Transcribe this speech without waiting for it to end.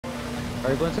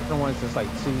Are you going to the ones that's like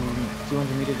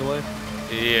 200 meters away?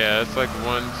 Yeah, it's like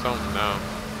one something now.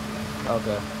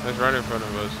 Okay. It's right in front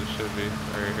of us. It should be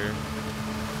right here.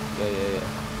 Yeah, yeah, yeah.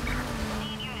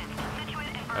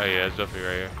 Oh yeah, it's definitely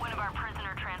right here.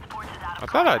 I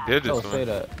thought I did Oh, this one. say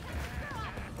that.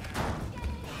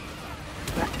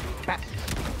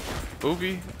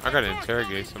 Booby? I gotta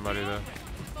interrogate somebody though.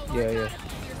 Yeah, yeah.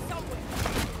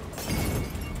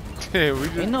 Damn, we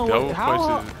just Ain't no way. double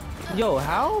punched Yo,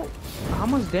 how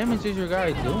much damage is your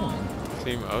guy doing?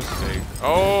 Team Upstate.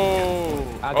 Oh!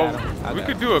 I got him. Oh, I we got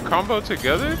could him. do a combo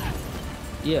together?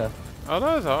 Yeah. Oh,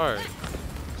 that's hard.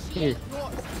 Here.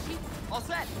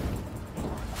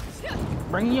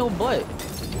 Bring your butt.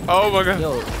 Oh my god.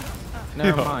 Yo.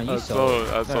 Never mind. You sold.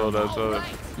 I sold.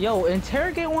 Yo,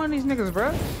 interrogate one of these niggas,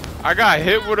 bro. I got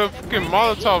hit with a fucking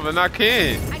Molotov and I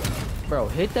can't. Bro,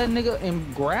 hit that nigga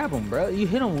and grab him, bro. You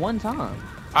hit him one time.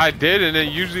 I did, and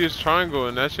then usually it's triangle,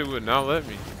 and that shit would not let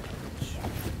me.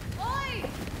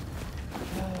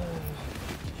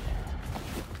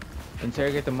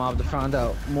 Interrogate the mob to find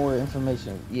out more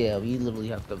information. Yeah, we literally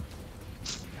have to.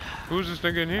 Who's this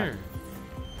nigga in here?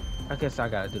 I guess I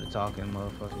gotta do the talking,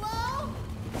 motherfucker.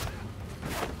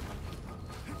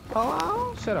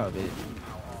 Hello? Shut up, bitch.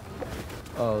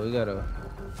 Oh, we gotta.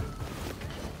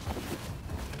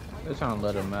 They're trying to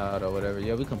let him out or whatever.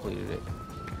 Yeah, we completed it.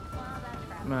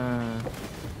 Man,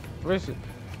 where's it?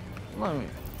 Let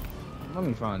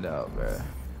me find out, bruh.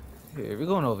 Here, we're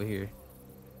going over here.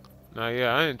 Nah,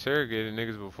 yeah, I interrogated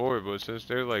niggas before, but since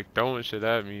they're like throwing shit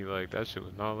at me, like that shit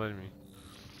was not letting me.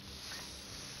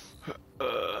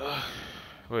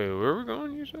 Wait, where are we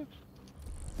going, you said?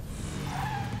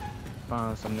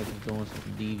 Find some niggas doing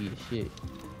some devious shit.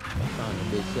 Find a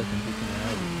bitch sucking dick in the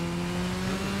alley.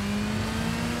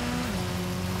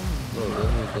 Look,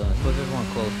 there's guns. But there's one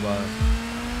close by.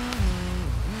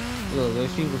 Look,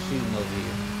 there's people shooting over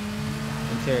here.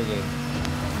 Interrogate.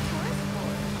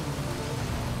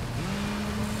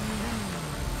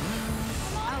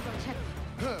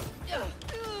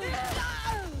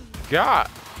 God.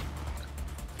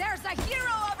 There's a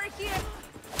hero over here.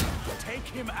 Take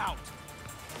him out.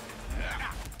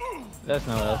 That's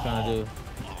not what I was trying to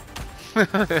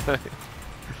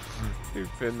do. You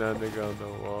pinned that nigga on the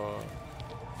wall.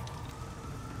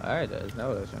 Alright, that's not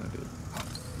what I was trying to do.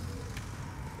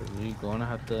 Cause we gonna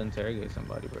have to interrogate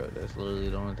somebody, bro. That's literally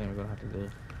the only thing we're gonna have to do.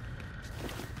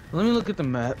 Let me look at the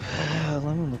map.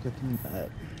 Let me look at the map.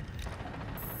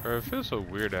 Bro, it feels so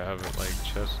weird to have it like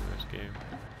chess in this game.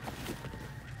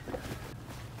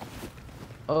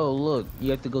 Oh, look,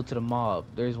 you have to go to the mob.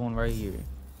 There's one right here.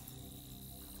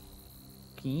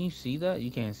 Can you see that? You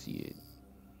can't see it.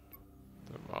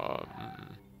 The mob.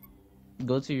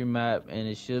 Go to your map, and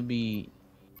it should be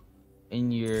in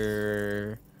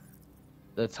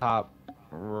the top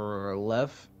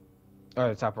left, or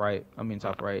the top right. I mean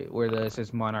top right, where it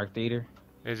says Monarch Theater.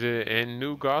 Is it in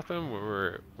New Gotham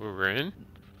where we're in?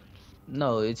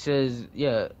 No, it says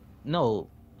no.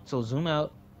 So zoom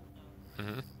out,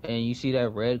 and you see that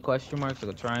red question mark,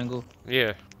 like a triangle.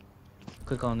 Yeah.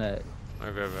 Click on that.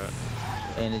 Okay, bet.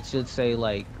 And it should say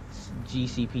like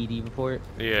GCPD report.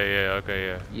 Yeah, okay,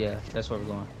 yeah. Yeah, that's where we're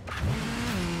going.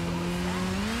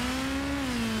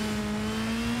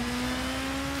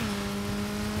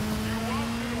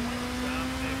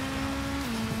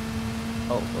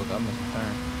 Oh, look, I missed a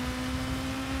turn.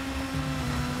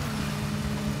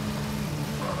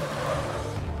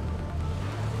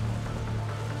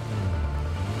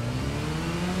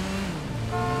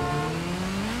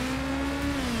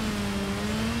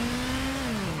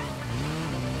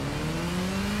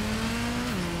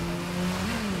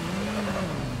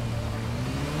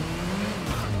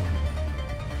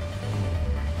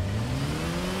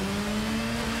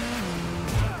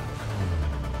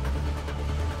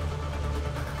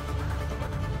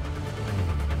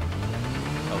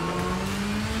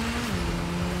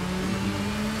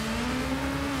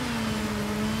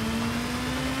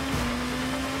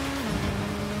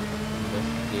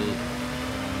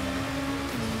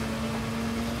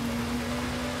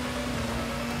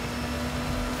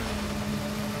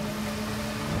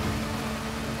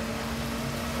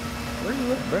 Where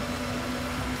you at, bro?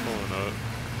 Pulling up.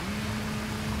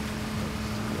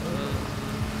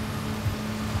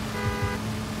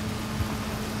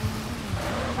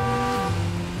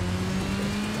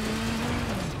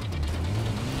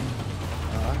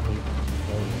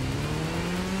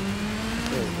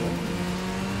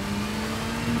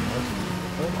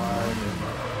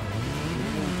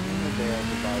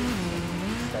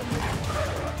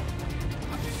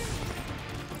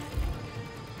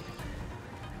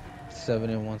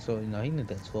 Seven in one, so no, he need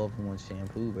that 12 in one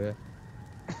shampoo, bro.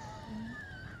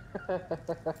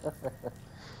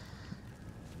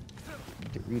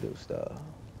 Dorito style.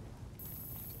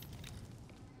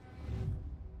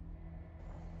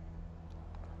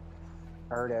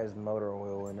 I heard it has motor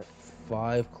oil in it.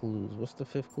 5 clues. What's the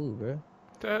 5th clue, bro?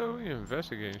 What the hell are you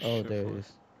investigating Oh, shit there for? it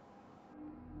is.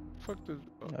 Fuck the.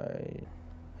 Alright.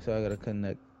 So I gotta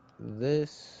connect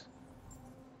this.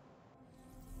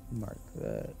 Mark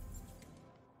that.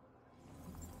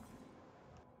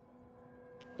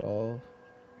 Solve.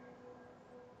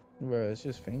 Bro, it's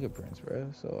just fingerprints,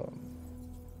 bro. So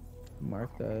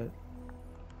mark that.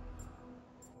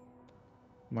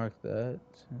 Mark that.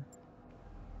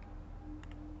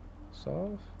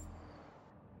 Solve.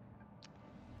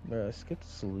 Bro, skip the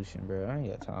solution, bro. I ain't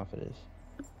got time for this.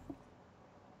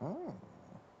 Oh.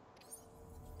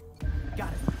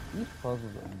 Got it. These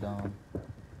puzzles are dumb.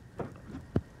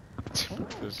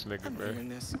 This nigga, I'm bro. feeling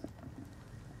this.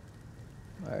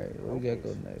 Alright, what we gotta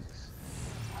go next?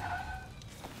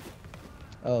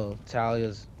 Oh,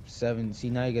 Talia's 7. See,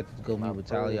 now you get to go meet with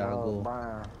Talia. I'll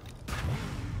go.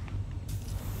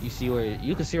 You see where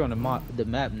you can see her on the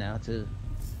map now too.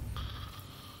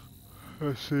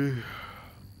 Let's see.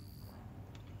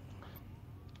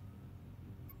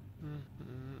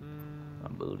 My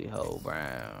booty hole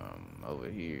brown over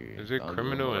here. Is it Don't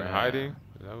criminal move in around. hiding?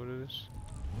 Is that what it is?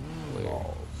 Where?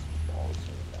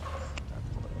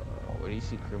 Where do you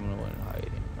see criminal in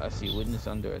hiding? I see witness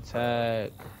under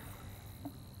attack.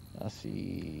 I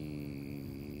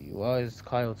see. Why is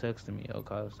Kyle texting me? Oh,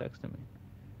 Kyle's texting me.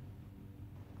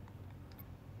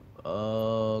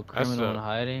 Criminal in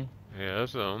hiding. Yeah,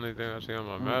 that's the only thing I see on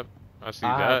my map. I see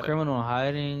I that. have criminal in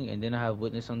hiding, and then I have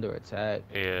witness under attack.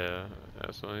 Yeah,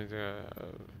 that's the only thing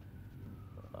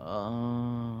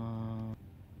I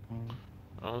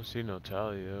don't see no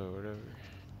Talia or whatever.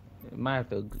 Might have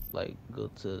to like go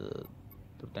to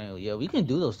the thing. Yeah, we can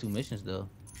do those 2 missions though.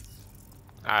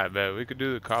 I bet we could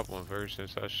do the cop one first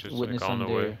since that's just Witness like on the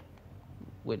under way.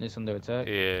 witness under attack.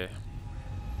 Yeah,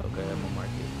 Okay, I'm gonna mark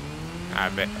it. I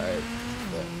bet. All right,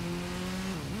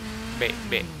 Bet.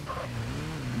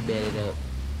 bet it up.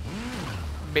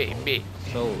 Bet.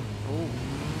 So,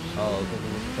 oh, because we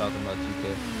was talking about 2K.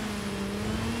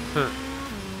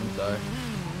 I'm sorry.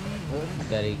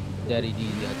 Daddy D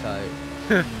got tired.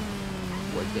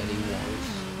 What Daddy wants.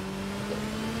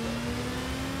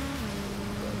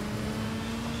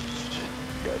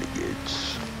 Daddy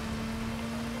gets.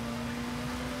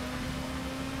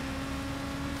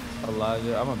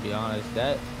 Elijah, I'm gonna be honest.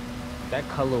 That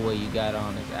colorway you got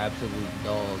on is absolute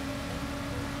dog.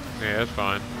 Yeah, that's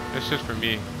fine. It's just for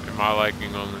me and my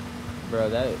liking only.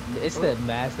 Bro, it's the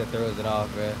mask that throws it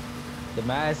off, bro. The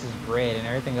mask is red and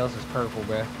everything else is purple,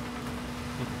 bro.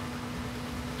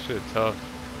 Shit tough.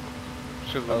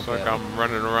 Shit looks like I'm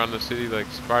running around the city like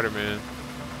Spider-Man.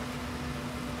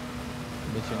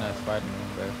 But you're not Spider-Man,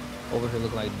 bro. Over here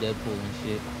looking like Deadpool and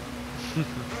shit.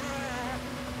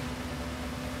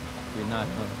 You're not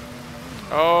him.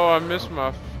 Oh, I missed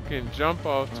my fucking jump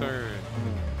off turn.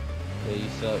 Yeah, you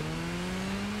suck.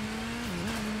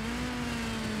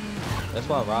 That's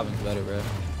why Robin's better, bro.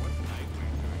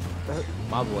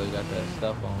 My boy got that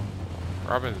stuff on.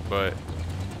 Robin's butt.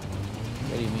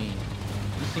 What do you mean?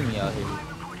 You see me out here.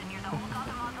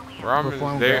 Robin's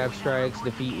Perform there. grab strikes,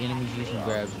 defeat enemies using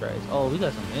grab strikes. Oh, we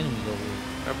got some enemies over here.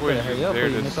 That boy's Better just hurry up there before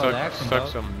you to miss all the action, suck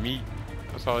dog. some meat.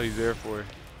 That's all he's there for.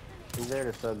 He's there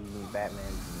to sub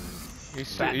Batman.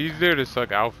 He's there to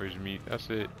suck Alfred's meat. That's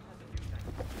it.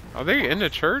 Are they in the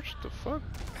church? The fuck?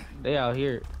 They out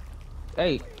here.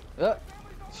 Hey,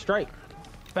 strike.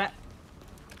 Bat.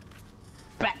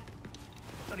 Bat.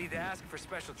 No need to ask for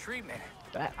special treatment.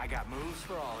 Bat. I got moves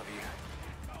for all of you.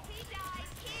 He dies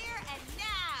here and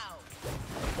now.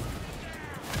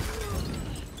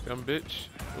 Dumb bitch.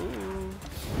 Ooh.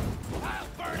 I'll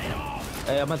burn it all.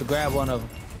 Hey, I'm about to grab one of them.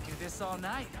 Do this all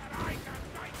night.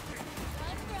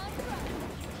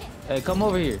 Hey, come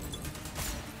over here.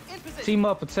 Team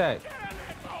up attack.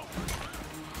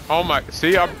 Oh my.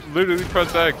 See, I literally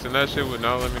pressed X and that shit would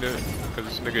not let me do it. Because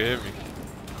this nigga hit me.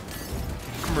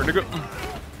 Come here, nigga.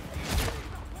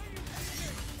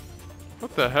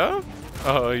 What the hell?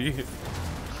 Oh, yeah.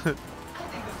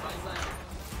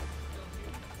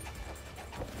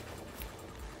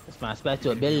 That's my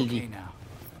special ability. Okay now.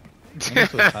 And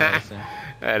that's what Kyle's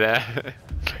saying.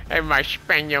 Hey, my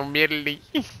Spaniel ability.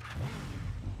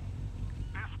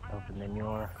 Open the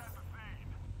door.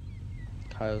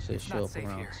 Kyle says show not up safe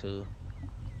around here. 2.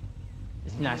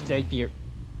 It's not safe here.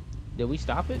 Did we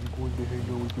stop it?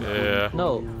 Yeah.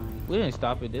 No, we didn't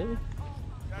stop it, did we?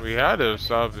 We had to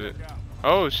stop it.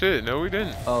 Oh shit, no we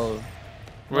didn't. Oh.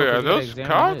 Wait, no, are 'cause we gotta those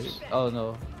examine cops? it. Oh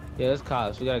no. Yeah, it's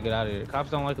cops. We gotta get out of here.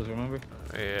 Cops don't like us, remember?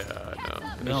 Yeah, I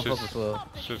know. They don't fuck us well.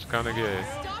 It's just kind of gay.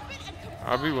 Stop it and come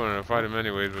I'll be willing to fight them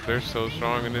anyways, but they're so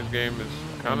strong in this game.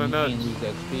 It's kind of And nuts. you can't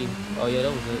lose XP. Oh yeah,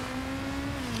 that was it.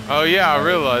 Oh yeah, I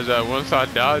realized that once I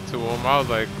died to him, I was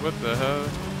like, what the hell?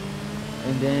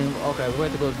 And then, okay, we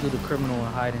have to go do the criminal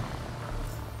and hiding.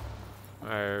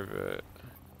 Alright, but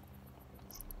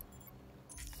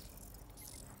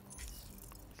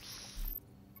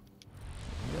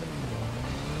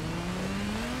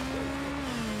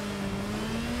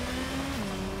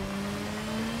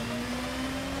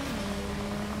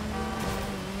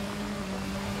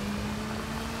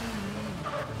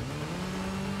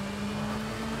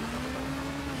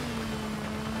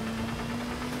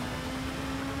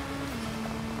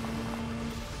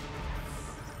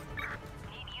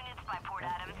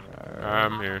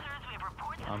I'm here.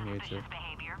 I'm here too.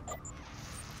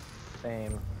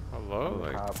 Same. Hello?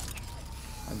 Like, Cop.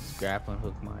 I'm just grappling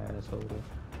hook my asshole.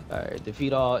 Alright,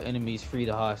 defeat all enemies, free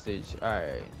the hostage.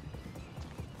 Alright.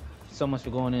 So much for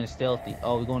going in stealthy.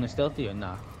 Oh, we going in stealthy or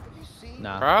nah?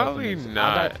 Nah. probably definitely.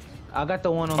 not. I got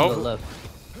the one on Oh. the left.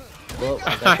 Well,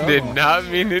 I got I the did one. not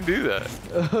mean to do that.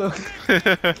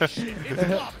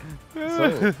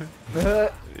 So.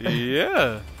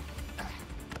 Yeah.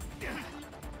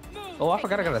 Oh, I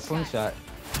forgot I got a slingshot.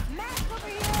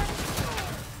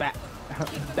 Bat.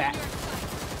 Bat.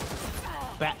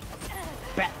 Bat.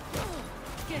 Bat.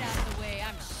 Get out of the way,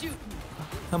 I'm shooting.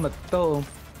 I'ma throw him.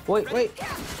 Wait.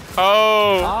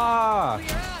 Oh. Ah.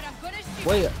 Clear out, I'm gonna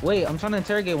shoot. Wait, I'm trying to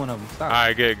interrogate one of them. Stop.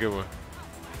 Alright, good one.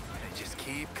 Just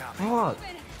keep coming. Fuck.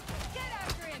 Get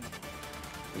after him.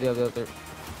 Yeah, go there.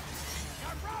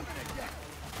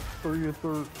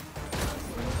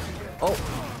 Oh,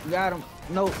 got him.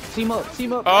 No, team up.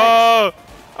 Oh,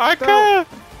 I can't.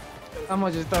 I'm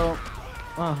gonna just throw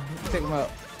him. Take him out.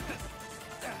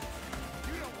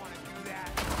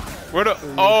 What?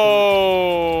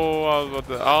 Oh, I was about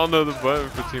to. I don't know the button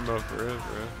for team up for real,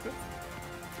 bro.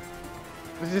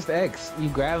 It's just X. You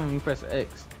grab him, you press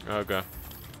X. Okay.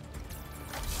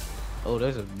 Oh,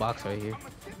 there's a box right here.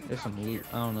 There's some loot.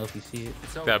 I don't know if you see it.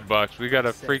 That box. We got a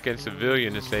freaking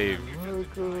civilian to save.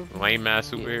 Lame ass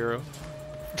superhero.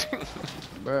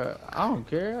 Bruh, I don't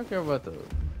care. I care about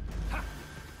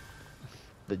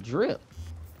the drip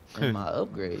and my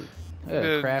upgrade. I gotta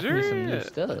The craft me some new drip.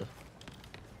 stuff.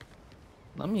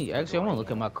 Let me actually. I want to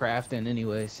look at my crafting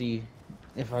anyway. See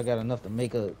if I got enough to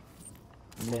make a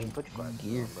Man, put your glasses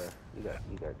gear. on, bro. You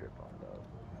got drip on,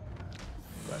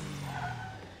 dog.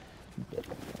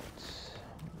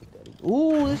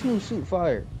 Ooh, this new suit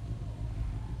fire.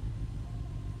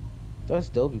 That's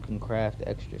dope. You can craft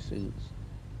extra suits.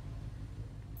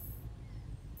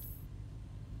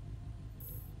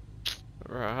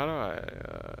 Bro, how do I?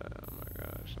 Oh my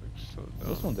gosh, like so dumb.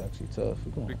 This one's actually tough.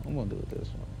 I'm gonna do it this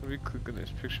one. I be clicking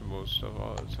this picture mode stuff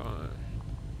all the time.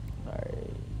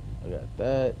 Alright, I got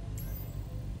that.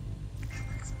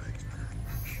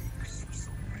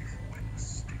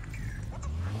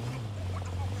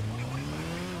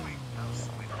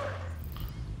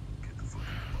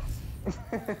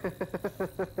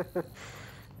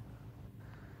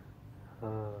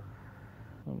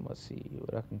 Let's see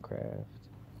what I can craft.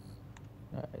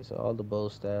 Alright, so all the bow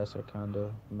stats are kind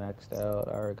of maxed out.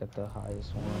 I already got the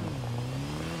highest one.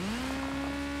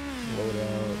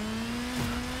 Loadout.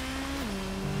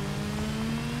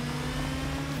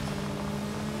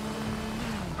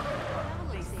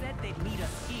 They said they'd meet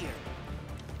us here.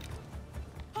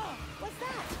 What's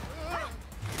that?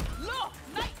 Look,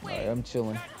 Nightwing. Alright, I'm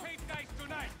chilling.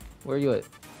 Where you at?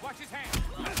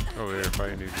 Over here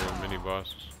fighting these little mini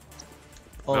bosses.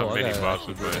 Oh, Not I mini got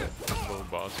bosses, but little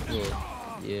bosses.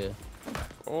 Yeah.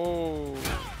 Oh.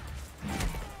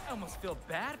 I almost feel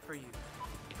bad for you.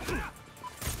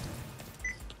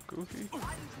 Goofy.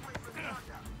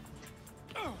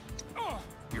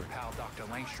 Your pal Dr.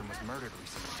 Langstrom was murdered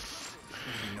recently.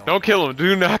 You know Don't kill him.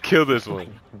 Do not kill this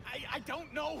one. I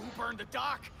don't know who burned the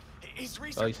dock. His Oh,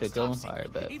 research you said was kill top him? secret.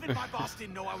 Alright, bet. Even my boss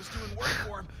didn't know I was doing work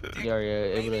for him. You already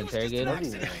able to Maybe it was just interrogate an him?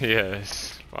 accident.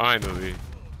 Yes, finally.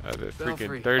 After Belfry.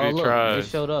 freaking 30 Oh, look, tries. they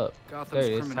showed up. Gotham's There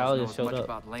it is. criminals Talia know as showed much up.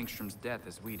 about Langstrom's death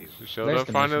as we do. She showed There's up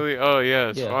the mission. finally? Oh,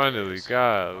 yes, Yeah. finally.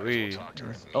 Golly.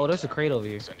 Oh, there's a crate over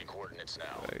here.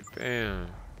 Like, damn.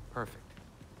 Perfect.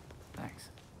 Thanks.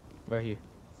 Right here.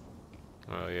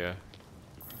 Oh, yeah.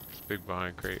 It's big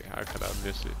behind crate. How could I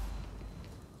miss it?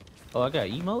 Oh, I got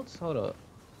emotes? Hold up.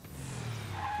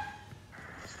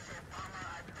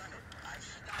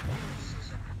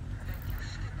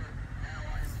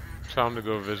 Time to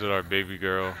go visit our baby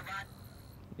girl.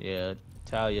 Yeah,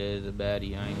 Talia is a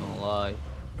baddie, I ain't gonna lie.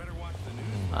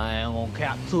 I ain't gonna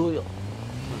cap to you.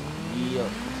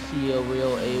 see a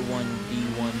real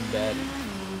A1D1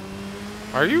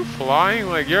 baddie. Are you flying?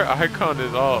 Like your icon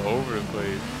is all over the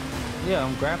place. Yeah,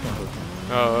 I'm grappling with him.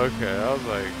 Oh, okay. I was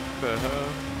like, what the hell?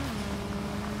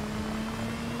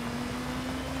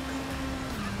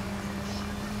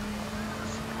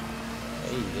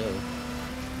 Hey yo.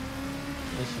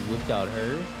 And she whipped out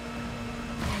hers.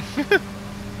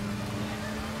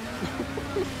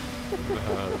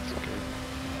 Nah, that's okay.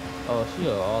 Oh, she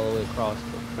all the way across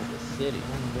the city.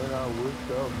 And then I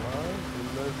whipped out mine and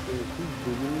left it she's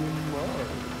doing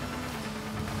mine.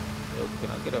 Yo, can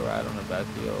I get a ride on the back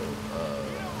of your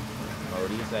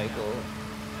motorcycle?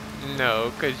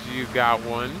 No, because you got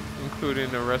one, including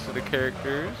the rest of the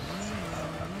characters.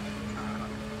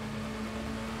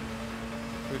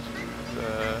 Which is,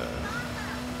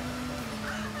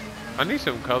 I need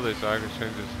some color so I can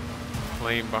change this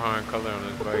plain behind color on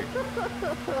this bike.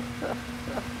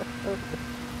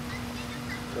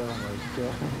 Oh my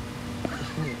god.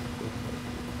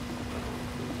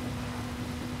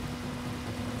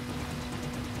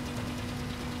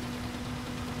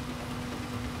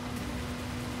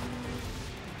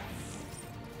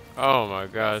 Oh my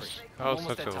gosh, that was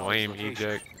such a lame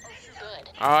eject.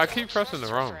 Oh, I keep pressing the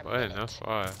wrong button, that's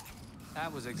why.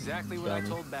 That was exactly what I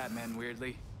told Batman,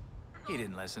 weirdly. He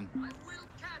didn't listen.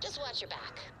 Just watch your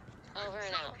back. Over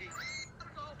and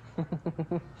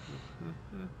out.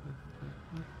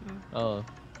 Oh,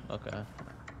 okay.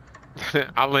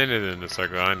 I landed in the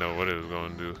circle, I know what it was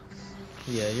going to do.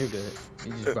 Yeah, you're good.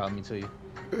 You just brought me to you.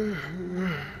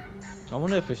 I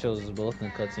wonder if it shows us both in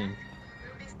the cutscene.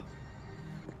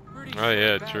 Oh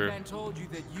yeah, true. Batman told you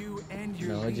that you and your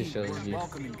No, it just league shows weren't you.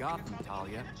 welcome in Gotham,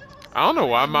 Talia. I don't know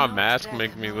why my mask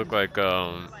makes me look like,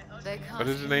 They what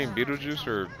is his name, Beetlejuice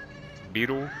or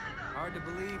Beetle? Hard to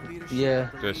believe leadership. Yeah.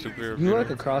 The superhero. You like a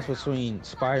Beetle? cross between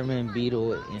Spider-Man,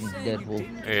 Beetle, and Deadpool.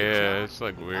 Yeah, it's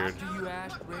like weird. After you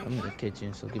asked Ra's, I'm in the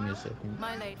kitchen, so give me a second.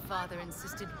 My late father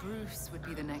insisted Bruce would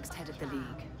be the next head of the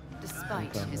League,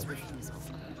 despite his refusal.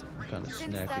 I'm kind of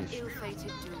Since that snacky.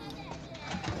 ill-fated duel,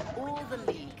 all the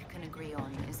League can agree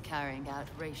on is carrying out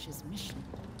Raish's mission.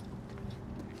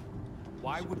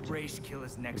 why would Ra's kill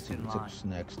his next in Some line?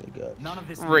 snacks they got. None of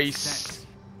this makes Race. sense.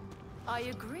 I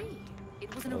agree.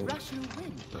 It was an irrational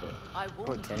whim. I warned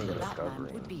What him Kenny that man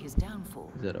discovering? would be his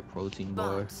downfall. Is that a protein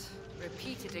bar? But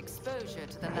repeated exposure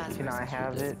to the Can Lazarus I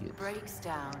have Pit it? breaks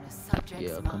down a subject's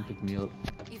Yeah, come mind. pick me up.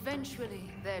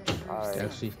 Eventually, their true Alright.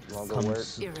 self Actually, is wanna go come, work?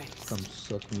 erased. come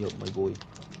suck me up, my boy.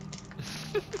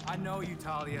 I know you,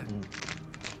 Talia.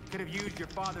 Could have used your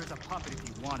father as a puppet if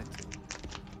you wanted to.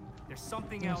 There's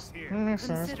something else here.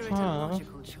 Consider it a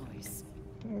logical choice.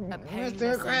 A painless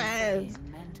and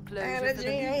fame meant closure for the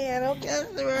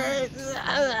League.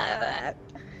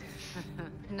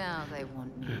 Now they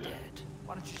want me dead.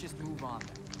 Why don't you just move on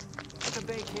then? Like a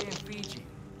vacay in Fiji.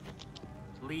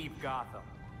 Leave Gotham.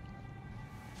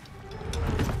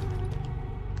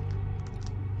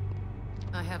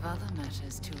 I have other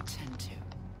matters to attend to.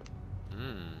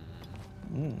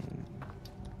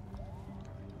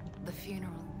 The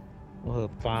funeral Well, was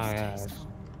fire ass. tasteful.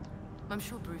 I'm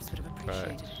sure Bruce would have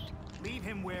appreciated Right. it. Leave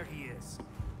him where he is.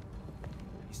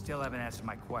 You still haven't answered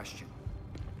my question.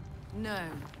 No,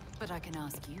 but I can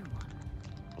ask you one.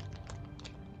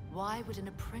 Why would an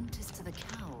apprentice to the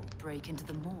cowl break into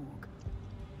the morgue?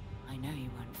 I know you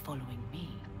weren't following me.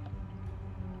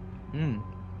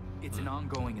 It's an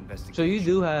ongoing investigation. So you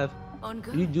do have On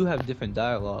good. different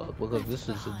dialogue because this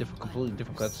is a completely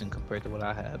different cutscene compared to what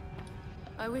I have.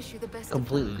 I wish you the best.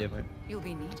 Completely of luck. different. You'll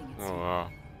be needing it Oh soon. wow.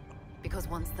 Because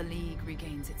once the League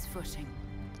regains its footing,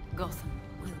 Gotham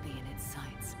will be in its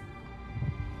sights.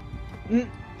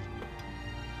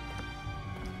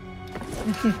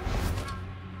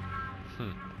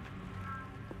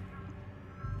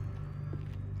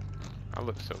 I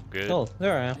look so good. Oh,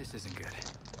 there I am. This isn't good.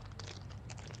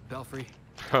 Belfry,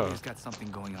 Huh. he's got something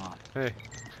going on. Hey.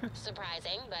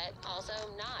 Surprising, but also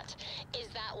not. Is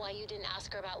that why you didn't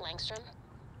ask her about Langstrom?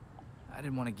 I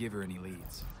didn't want to give her any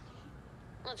leads.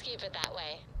 Let's keep it that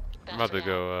way. I'm Best about to for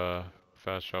now. go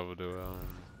fast travel to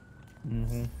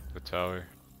the tower.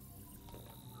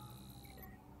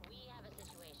 We have a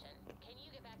situation. Can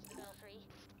you get back to the Belfry?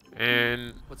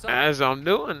 And What's up? as I'm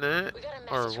doing that, We got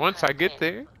a or message from once I get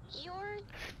Hurricane. there, You're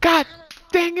God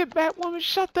dang it, Batwoman,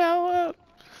 shut the hell up!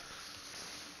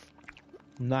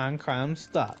 Non-crime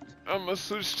stopped. I'm gonna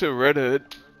switch to Red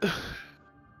Hood.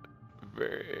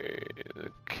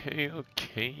 Okay.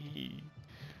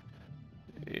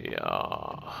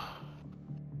 Yeah.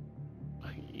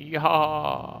 Yeah.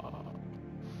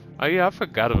 Oh yeah, I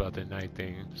forgot about the night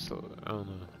thing, so I don't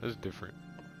know, that's different.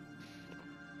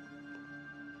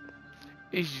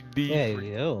 HD.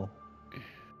 Hey, yo.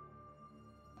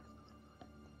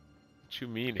 What you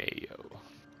mean, ayo?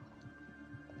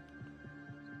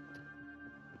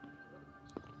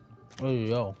 Hey,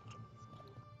 yo.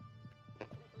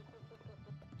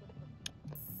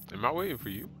 Am I waiting for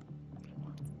you?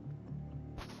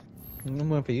 I'm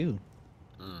waiting for you.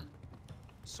 Mm.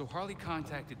 So Harley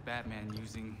contacted Batman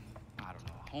using, I don't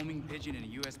know, a homing pigeon and a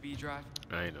USB drive?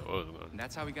 I ain't know what was going And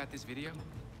that's how we got this video?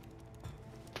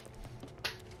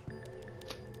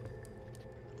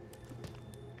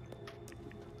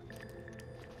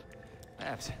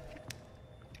 Babs,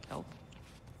 help.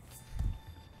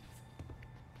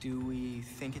 Do we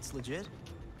think it's legit?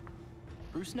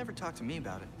 Bruce never talked to me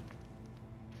about it.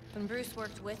 When Bruce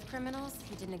worked with criminals,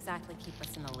 he didn't exactly keep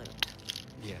us in the loop.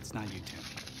 Yeah, it's not you, Tim.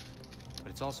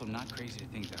 But it's also not crazy to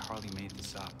think that Harley made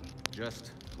this up.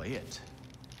 Just play it,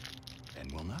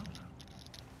 and we'll know.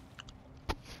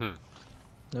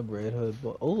 The Red Hood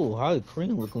boy. Oh, Harley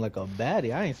Quinn looking like a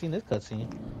baddie. I ain't seen this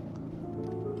cutscene.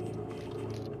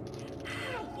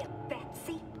 Hiya,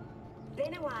 Betsy.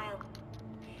 Been a while.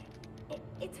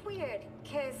 It's weird,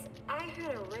 because I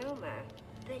heard a rumor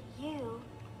that you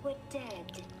were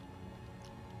dead.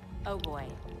 Oh boy.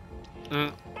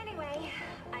 Anyway,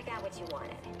 I got what you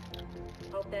wanted.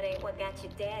 Hope that ain't what got you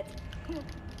dead.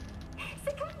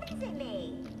 So come visit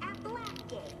me at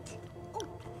Blackgate. Ooh.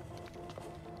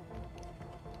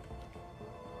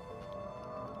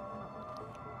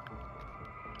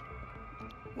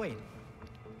 Wait,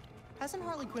 hasn't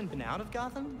Harley Quinn been out of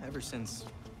Gotham ever since,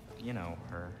 you know,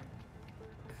 her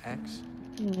ex?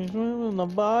 The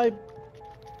vibe.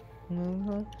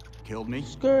 Killed me?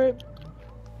 Skirt.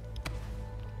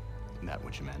 That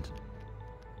what you meant?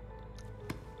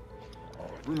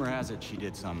 Rumor has it she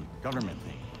did some government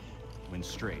thing. Went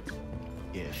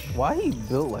straight-ish. Why he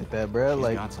built like that, bro? She's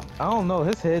Like, got something. I don't know.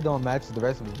 His head don't match the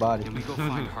rest of his body. Then we go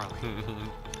find Harley.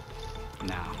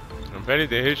 Now. I'm betting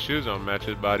that his shoes don't match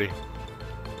his body.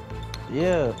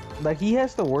 Yeah, like he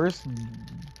has the worst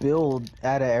build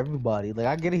out of everybody. Like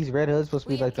I get it, he's Red Hood, supposed to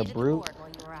be like the brute,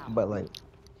 but like,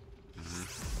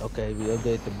 okay, we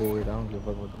update the board. I don't give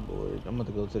a fuck with the board. I'm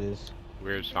gonna go to this.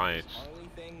 Weird science. Harley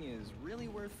thing is really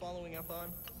worth following up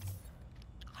on.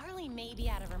 Harley may be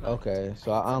out of her mind. Okay,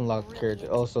 so I unlocked the character.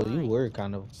 Oh, so you were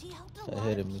kind of She helped a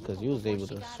ahead lot of me people because you was before able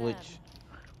she to got, switch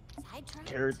sidetracked.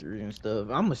 characters and stuff.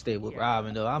 I'm gonna stay with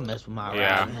Robin though. I mess with my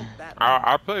Yeah. Robin.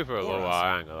 I played for a little while,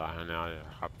 I ain't gonna lie. Now I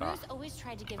hopped Bruce off. always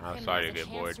tried to give I'm criminals sorry to a get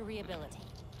chance bored. to rehabilitate.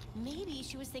 Maybe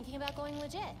she was thinking about going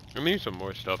legit. I need some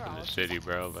more stuff in the city,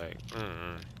 bro. Like,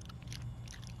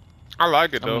 I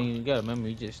like it I though. mean, you gotta remember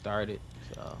you just started,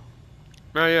 so.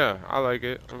 No, yeah, I like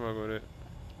it. I'm gonna go with it.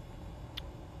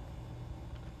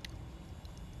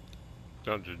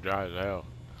 Don't just dry as hell.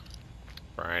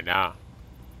 For right now.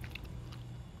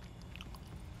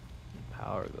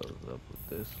 Power goes up with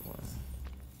this one.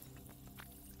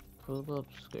 Pull up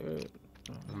skirt.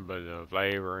 But the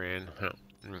flavoring,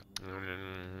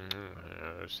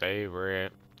 savor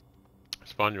it.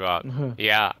 SpongeBob,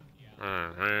 yeah.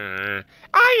 Ay,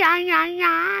 ay, ay,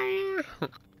 ay.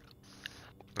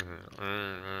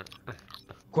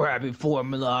 Grab it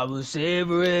formula, I will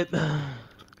savor it.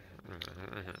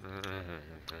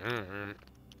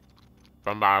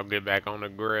 Somebody get back on the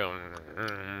grill.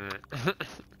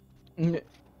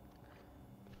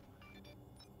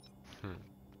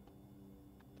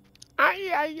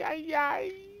 Ay, ay, ay,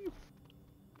 ay.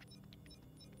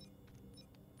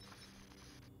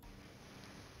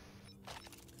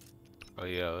 Oh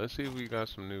yeah, let's see if we got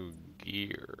some new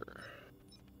gear.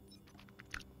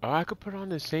 Oh, I could put on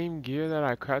the same gear that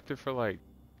I crafted for like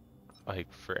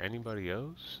for anybody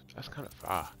else? That's kind of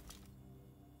fire.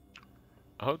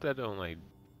 I hope that don't like,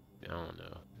 I don't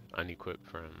know, unequip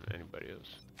from anybody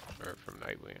else. Or from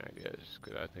Nightwing, I guess,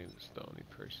 because I think it's the only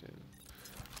person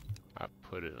I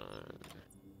put it on.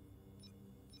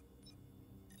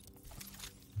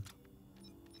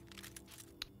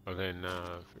 Okay,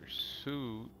 now for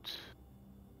suit,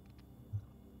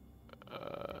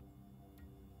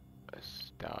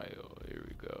 style, here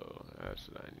we go, that's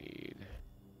what I need.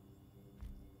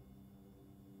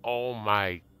 Oh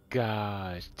my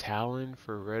gosh, Talon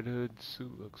for Red Hood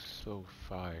suit looks so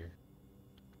fire.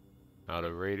 Now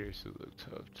the Raider suit look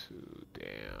tough too,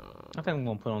 damn. I think I'm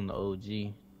gonna put on the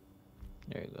OG.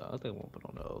 There you go. I think I'm gonna put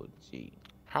on the OG.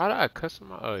 How did I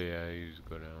customize? Oh yeah, you just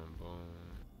go down, boom.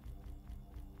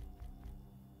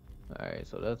 Alright,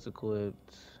 so that's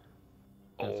equipped.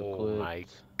 That's Oh equipped. my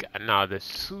god, nah, the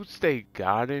suits they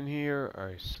got in here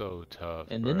are so tough.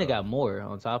 And then they got more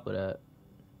on top of that.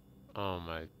 Oh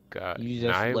my god. You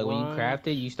just like when you Nightwatch? craft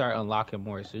it, you start unlocking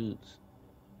more suits.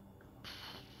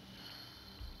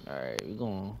 Alright, we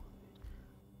going.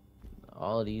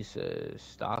 All these says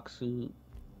stock suit,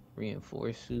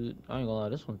 reinforced suit. I ain't gonna lie,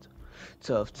 this one's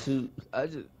tough too. I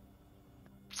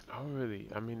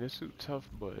mean, this suit tough,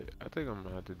 but I think I'm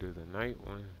gonna have to do the night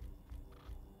one.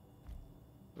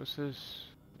 What's this?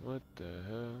 What the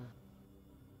hell?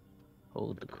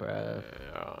 Hold the craft.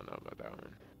 I don't know about that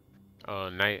one. Oh,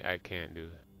 night I can't do.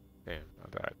 Damn, I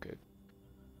thought I could.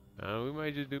 We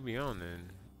might just do beyond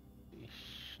then.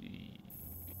 She.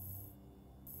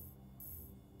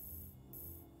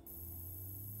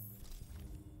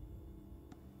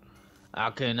 I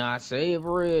cannot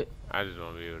savor it. I just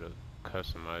want to be able to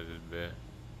customize this bit.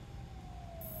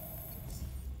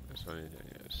 That's the only thing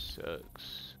that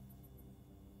sucks.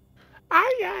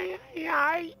 Ay.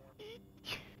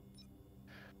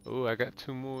 Oh, I got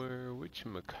 2 more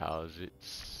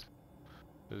whatchamacallits.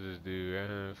 What does this do?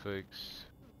 Inflicts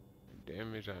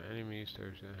damage on enemies,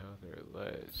 30% health or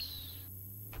less.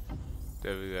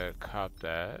 Definitely gotta cop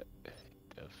that.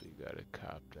 Definitely gotta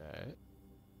cop that.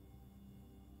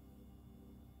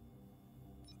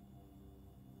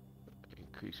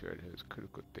 Increase red hits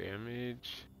critical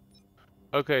damage.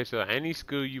 Okay, so any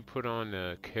skill you put on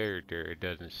the character, it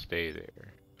doesn't stay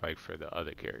there. Like for the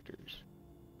other characters.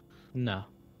 No.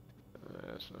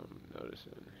 That's what I'm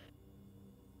noticing.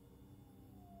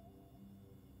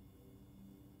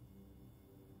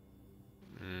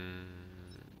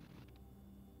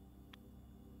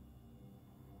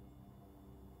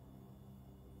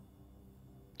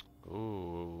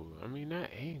 Ooh, I mean that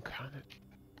ain't kind of.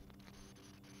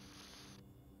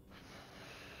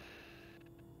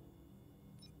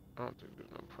 I don't think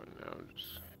there's no point now.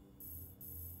 Just.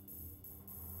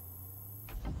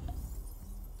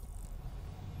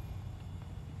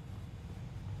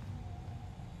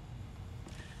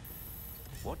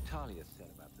 What Talia said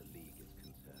about the League is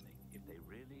concerning. If they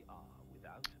really are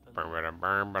without a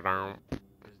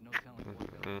There's no telling what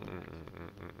they'll do next.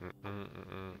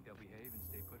 Think they'll behave and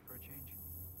stay put for a change?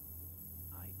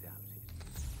 I doubt it.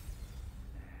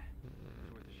 It's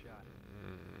worth a shot.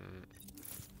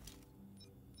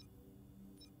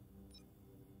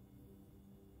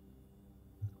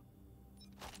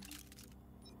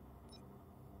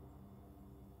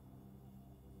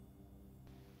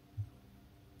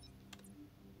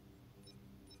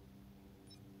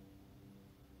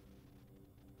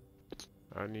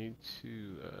 I need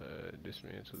to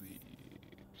dismantle these.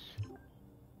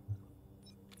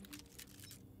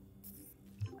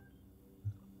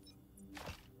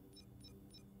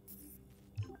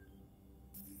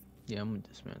 Yeah, I'm gonna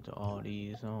dismantle all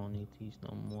these. I don't need these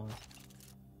no more.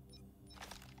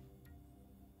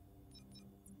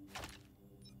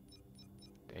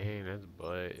 Dang, that's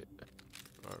butt.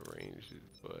 Our range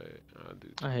is butt. I'll do.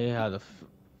 I hate how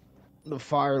the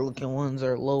fire looking ones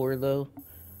are lower though.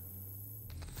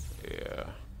 Yeah.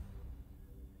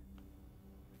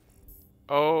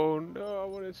 Oh no, I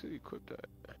wanted to equip that.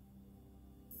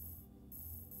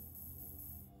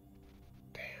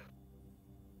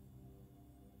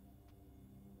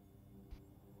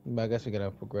 But I guess we gotta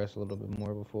progress a little bit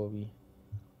more before we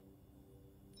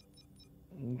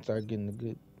start getting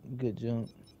the good jump.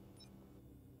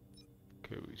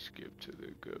 Okay, we skip to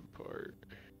the good part.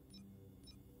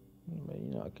 But you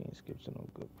know I can't skip to no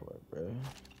good part, bro.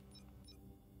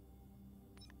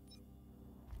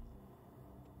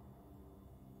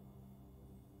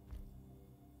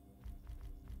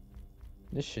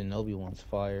 This Shinobi one's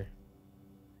fire.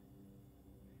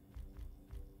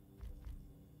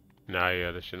 Nah,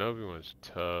 yeah, the Shinobi one's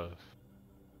tough.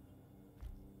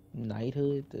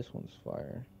 Knighthood, this one's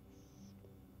fire.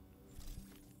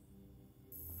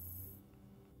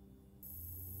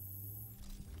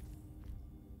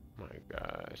 My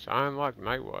gosh, I unlocked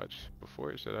Night Watch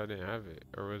before it said I didn't have it,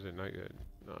 or was it Knighthood?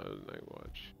 No, it was Night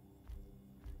Watch.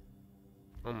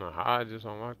 I don't know how I just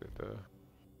unlocked it though.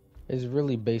 It's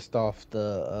really based off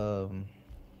the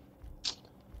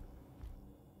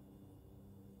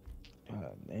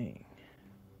dang.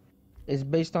 It's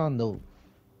based on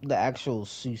the actual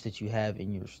suits that you have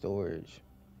in your storage.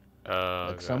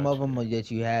 Like some of them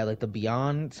that you had, like the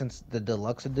Beyond, since the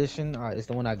deluxe edition is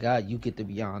the one I got, you get the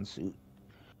Beyond suit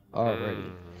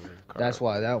already. That's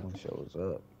why that one shows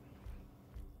up.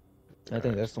 I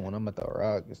think that's the one I'm at the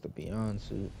rock. It's the Beyond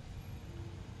suit.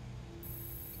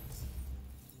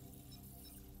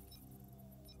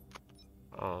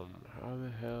 How the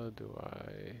hell do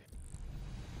I?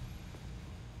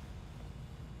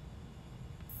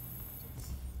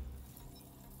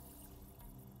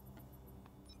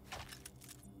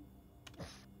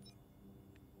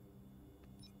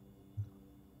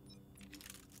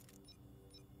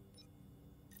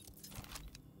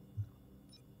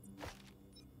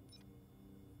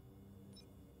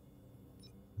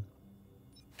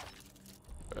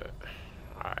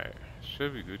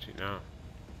 should be Gucci now.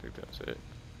 I think that's it.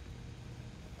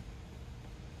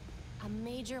 A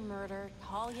major murder,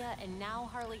 Talia, and now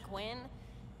Harley Quinn?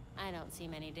 I don't see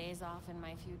many days off in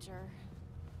my future.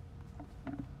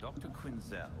 Dr.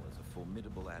 Quinzel is a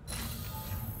formidable advocate.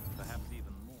 Perhaps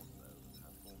even more so than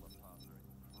her former partner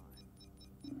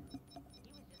in crime. He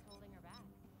was just holding her back.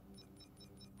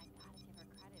 I gotta give her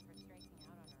credit for striking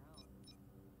out on her own.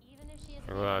 Even if she isn't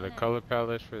Well, the color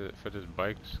palette for this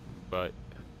bike's but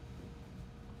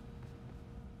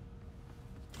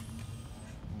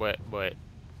right.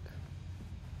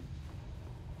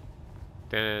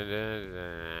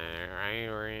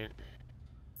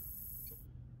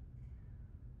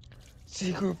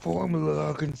 Secret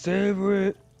formula, I can savor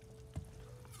it.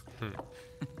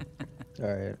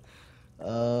 Alright.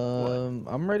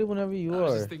 I'm ready whenever you I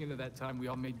was are. just thinking of that time we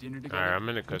all made dinner together. Alright, I'm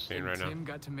in a cutscene right now. Tim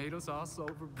got tomato sauce all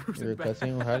over Bruce's You're a back.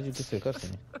 cutscene? How did you get to the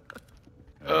cutscene?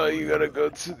 You gotta go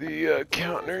to the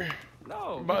counter.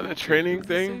 No. By the training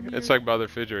thing. It's like by the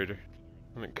refrigerator.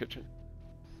 In the kitchen.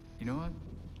 You know what?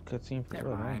 Cutscene for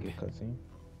Never what? I don't mind. get cutscene.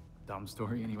 Dumb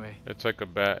story anyway. It's like a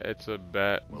bat. It's a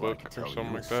bat Well, I book could or tell you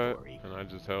something a like that. story. And I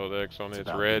just held X on it. It's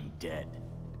about red. being dead.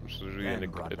 It's literally in Then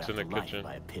brought the, it's back in the to life kitchen.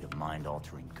 by a pit of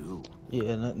mind-altering goo.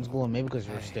 Yeah, nothing's going. Maybe because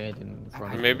you're standing in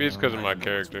front of it. Maybe it's because of my I know what's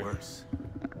character. worse.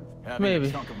 Having Maybe.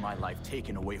 a chunk of my life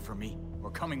taken away from me,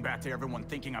 or coming back to everyone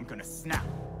thinking I'm gonna snap.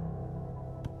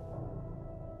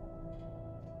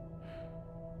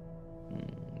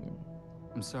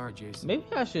 I'm sorry, Jason. Maybe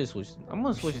I should switch. I'm gonna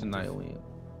We switch to shouldn't have. Nightwing.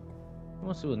 I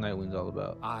want to see what Nightwing's all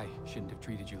about. I shouldn't have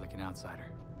treated you like an outsider.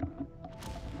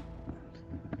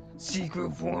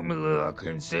 Secret formula, I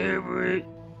can savor it.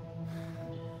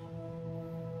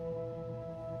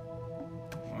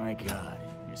 My God,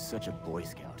 you're such a Boy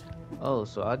Scout. Oh,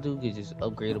 so I do get just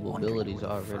upgradable Wondering abilities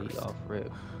where already first. off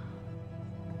rip.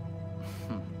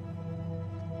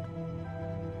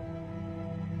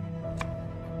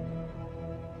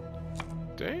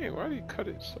 Dang, why did he cut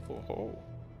it so whole?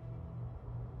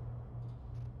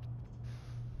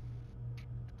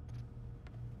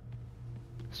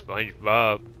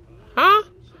 SpongeBob. Huh?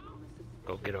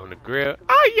 Go get on the grill.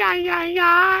 Oh, yeah, yeah,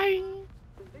 yeah.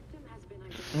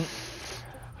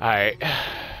 Alright.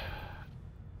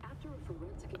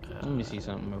 Let me see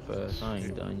something real fast. I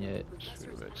ain't done yet. That's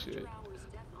pretty much it.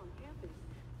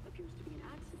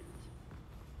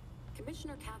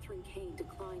 Commissioner Catherine Kane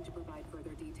declined to provide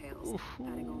further details,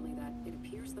 adding only that it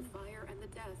appears the fire and the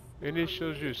death. And it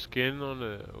shows your skin on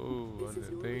the on the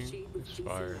thing. It's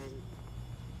fire.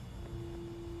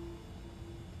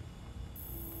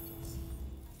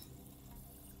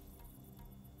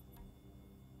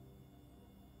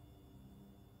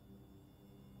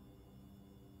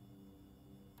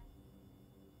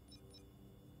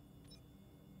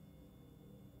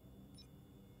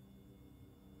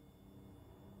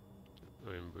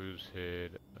 When Bruce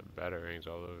hid batarangs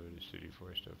all over the city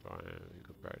forced to find him, we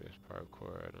could practice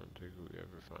parkour. I don't think we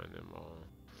ever find them all.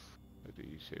 But do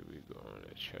you say we go on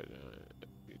a tread on it?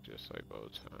 Be just like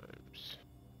old times.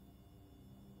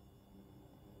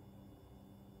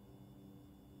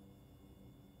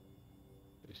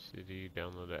 The city,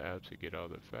 download the app to get all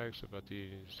the facts about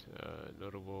these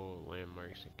notable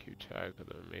landmarks and keep track of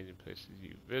the amazing places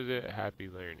you visit. Happy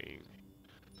learning.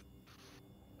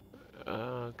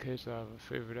 Okay, so I have a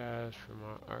favorite ass for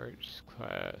my arts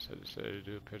class. I decided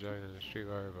to do a project in the street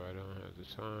art, but I don't have the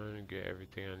time to get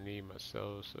everything I need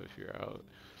myself. So if you're out,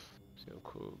 some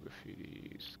cool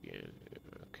graffiti, scan it.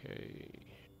 Okay.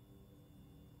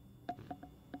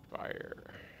 Fire.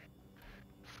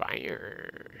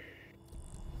 Fire.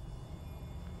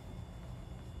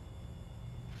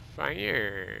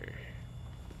 Fire.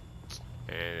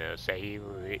 And I'll save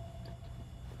it.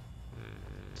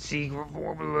 Secret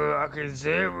formula, I can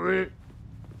savor it.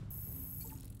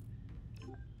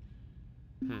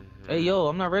 Hey, yo,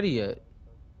 I'm not ready yet.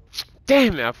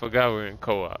 Damn it, I forgot we're in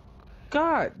co-op.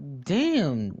 God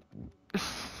damn.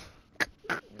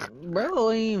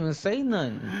 Bro ain't even say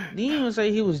nothing. He didn't even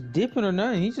say he was dipping or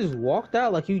nothing. He just walked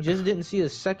out like you just didn't see a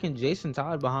second Jason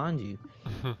Todd behind you.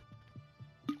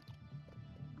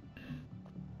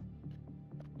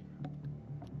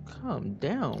 Calm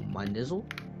down, my nizzle.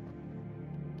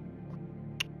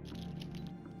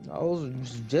 I was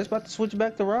just about to switch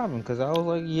back to Robin because I was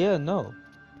like, yeah, no.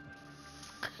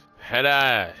 Head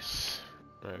ass.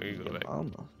 Alright, we go back.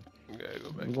 Mama. We gotta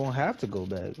go back. We're gonna have to go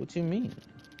back. What you mean?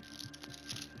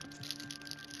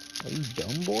 Are you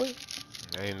dumb, boy?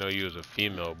 I didn't know you was a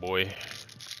female, boy.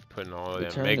 Putting all that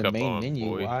Return makeup to main on, menu.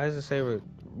 boy. Why does it say we're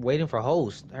waiting for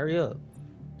host? Hurry up.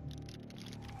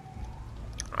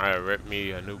 Alright, rip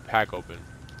me a new pack open.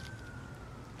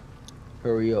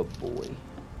 Hurry up, boy.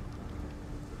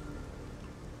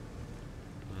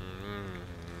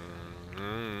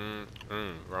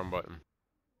 Wrong button.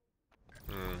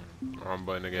 Wrong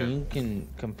button Can again. you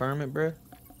confirm it, bruh?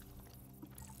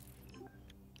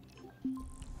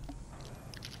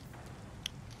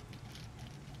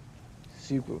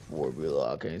 Secret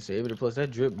formula, I can't save it. Plus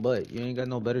that drip butt. You ain't got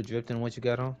no better drip than what you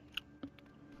got on.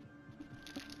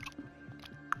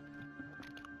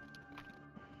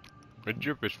 The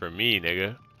drip is for me,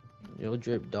 nigga. Yo,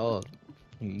 drip dog.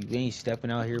 You ain't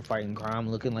stepping out here fighting crime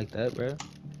looking like that, bruh.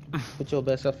 Put your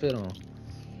best outfit on.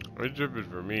 The drip is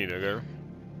for me, nigga.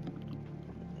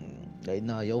 Hey,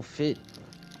 nah, your fit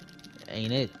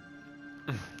ain't it.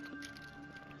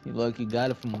 You look like you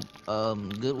got it from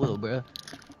Goodwill, bruh.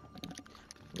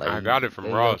 Like, I got it from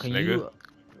hey, Ross, can nigga. you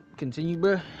continue,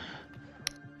 bruh?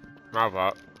 My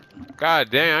fault. God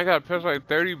dang, I gotta press like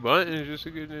 30 buttons just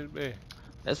to get in this bed.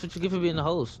 That's what you get for being the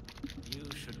host. You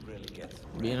should really get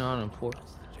some Being rest, on important.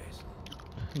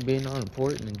 Jason. Being on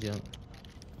important and junk.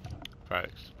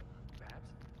 Facts.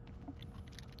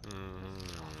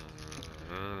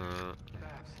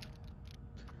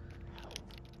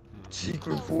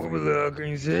 Secret formula, I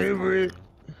can save it.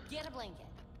 Get a blanket.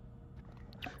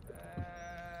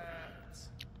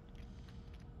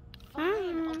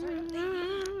 Fine, I'll turn a baby.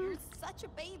 You're such a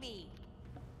baby.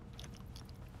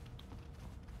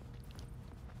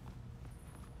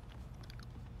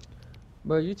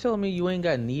 Bro, you telling me you ain't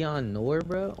got neon nor,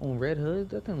 bro, on Red Hood?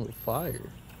 That thing look fire.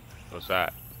 What's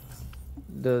that?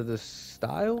 The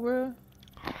style, bro.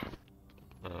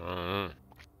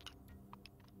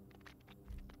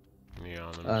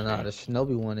 Neon. Nah, the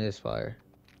Shinobi one is fire.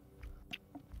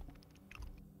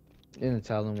 And the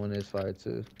Talon one is fire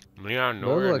too. Neon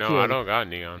nor? No, I don't got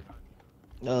neon.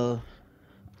 Cause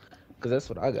that's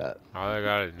what I got. All I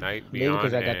got is Night Maybe Beyond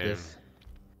because I got this.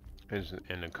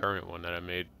 And the current one that I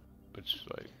made, which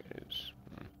like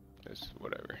it's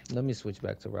whatever. Let me switch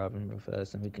back to Robin real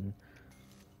fast and we can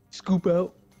scoop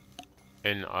out.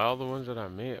 And all the ones that I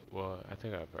made, well, I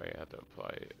think I probably have to apply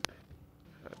it.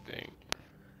 I think.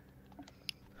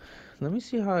 Let me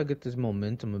see how I get this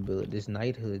momentum ability, this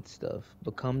knighthood stuff.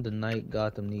 Become the knight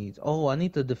Gotham needs. Oh, I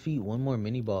need to defeat one more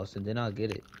mini boss and then I'll get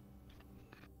it.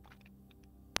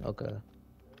 Okay.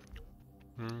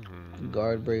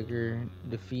 Guard breaker,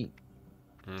 defeat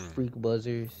freak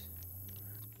buzzers,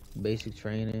 basic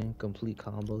training, complete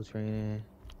combo training,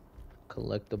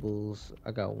 collectibles.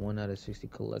 I got 1 out of 60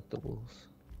 collectibles.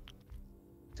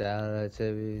 That's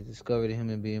heavy. Discover the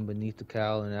human being beneath the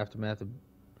cowl and aftermath of.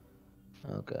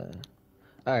 Okay.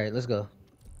 Alright, let's go.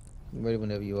 I'm ready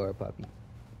whenever you are, Poppy.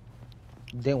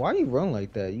 Damn, why you run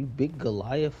like that? You big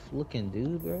Goliath looking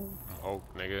dude, bro. Oh,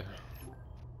 nigga.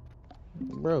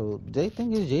 Bro, they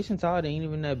think it's Jason Todd ain't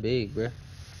even that big, bro.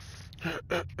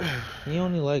 He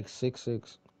only like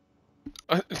 6'6".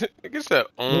 Nigga said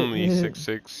only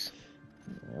 6'6".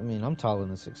 I mean, I'm taller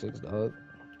than 6'6", dog.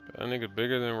 That nigga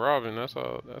bigger than Robin. That's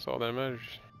all that matters.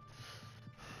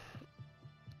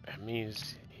 That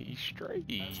means he's straight.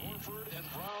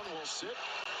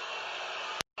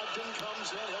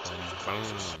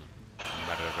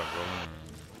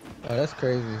 Oh, that's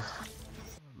crazy.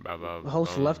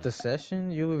 Host Boom. left the session.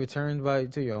 You were returned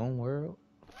to your own world.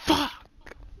 Fuck.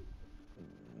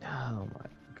 Oh my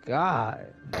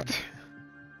god.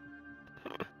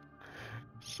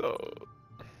 So.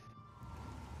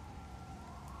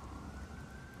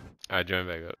 I join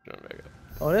back up.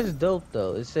 Oh, that's dope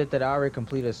though. It said that I already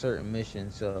completed a certain mission,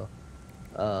 so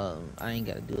I ain't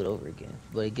gotta do it over again.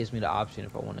 But it gives me the option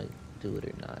if I want to do it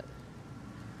or not.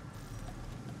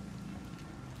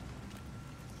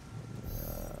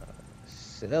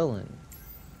 Selling.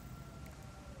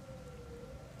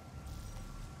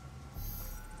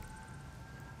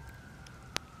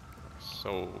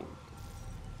 Sold.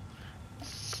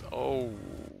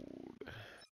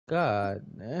 God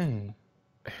dang.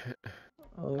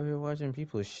 Over here watching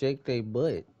people shake their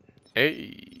butt.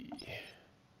 Hey.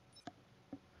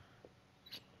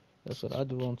 That's what I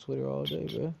do on Twitter all day,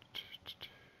 bro.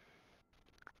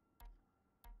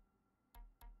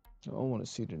 I want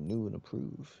to see the new and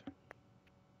approved.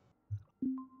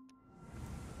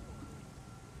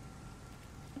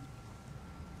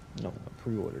 No, I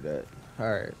pre-order that.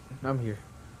 Alright, I'm here.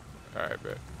 Alright,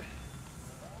 bet.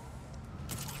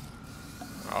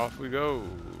 Off we go.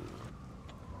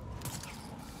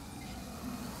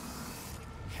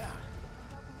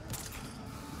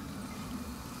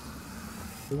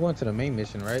 We're going to the main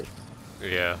mission, right?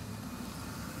 Yeah.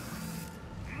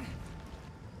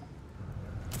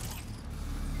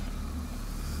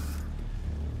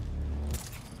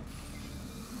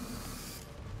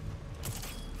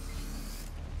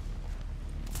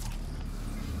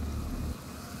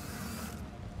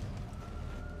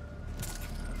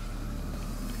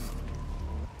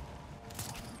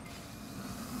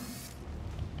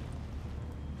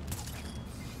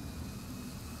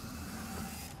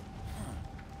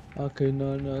 I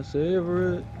cannot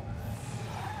savor it.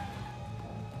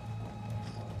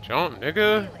 Jump,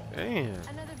 nigga. Damn.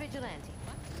 Another vigilante.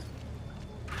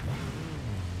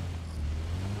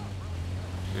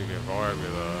 Nigga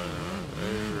formula.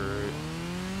 Favorite.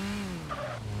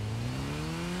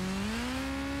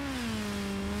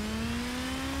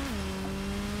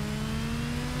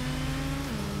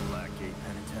 Blackgate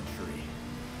Penitentiary,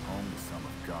 home to some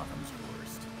of Gotham's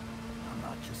worst. I'm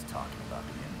not just talking about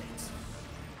the inmates.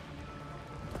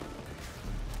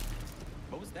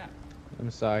 What was that? I'm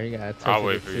sorry, you gotta I'll touch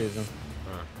wait it for you. with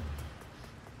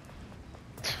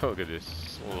Look at this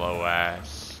slow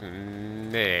ass.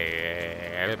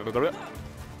 Nigga.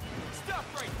 Stop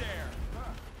right there!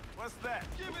 What's that?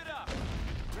 Give it up!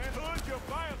 Man, Hood, you're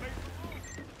violating the rules!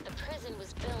 The prison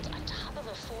was built on top of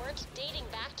a fort dating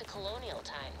back to colonial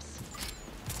times.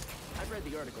 I've read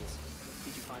the articles.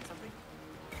 Did you find something?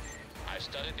 I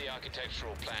studied the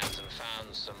architectural plans and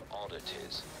found some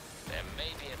oddities. There may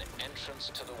be an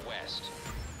entrance to the west.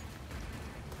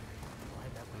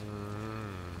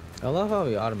 I love how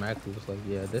he automatically was like,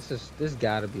 yeah, this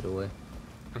gotta be the way.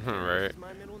 Right. This is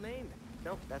my middle name.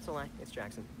 Nope, that's a lie. It's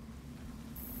Jackson.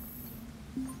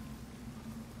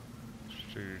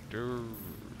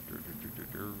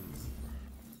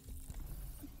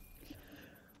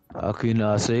 I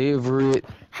cannot savor it.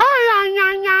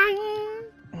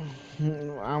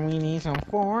 We need some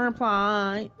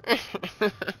foreplay.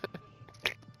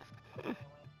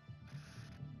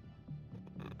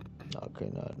 I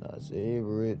cannot not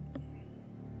savor it.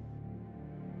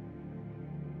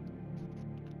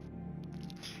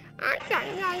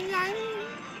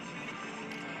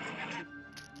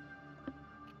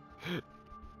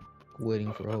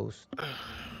 Waiting for host.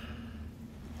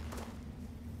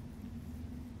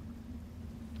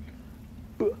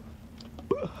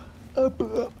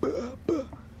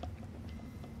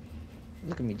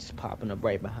 Look at me just popping up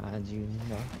right behind you, you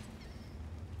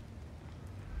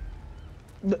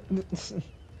know.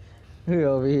 He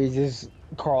over here just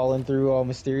crawling through all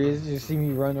mysterious. You see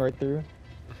me run right through.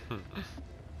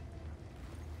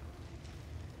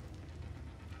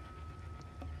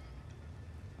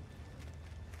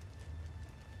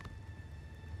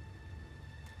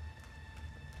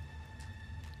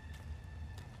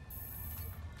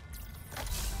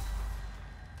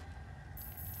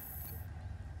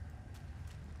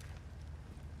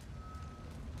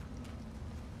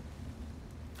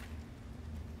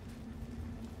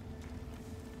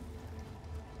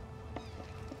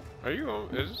 Are you on?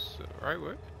 Is this the right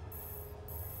way?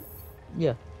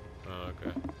 Yeah. Oh,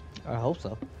 okay. I hope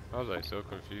so. I was like so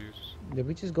confused. Did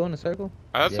we just go in a circle?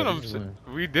 That's Yeah, what I'm saying.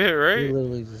 We did, right? We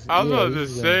literally just, I was yeah, about we to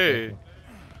just went in a say. circle.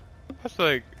 That's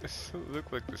like, this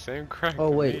look like the same crack.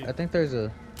 Oh to wait, me. I think there's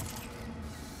a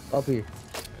up here.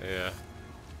 Yeah.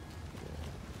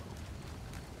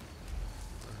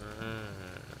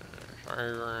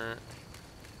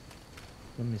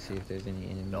 Let me see if there's any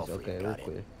enemies. Okay, we're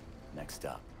clear. Next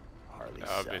up, Harley's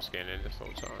I've cell. been scanning this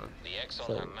whole time. The X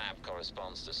on her map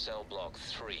corresponds to cell block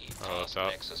 3, past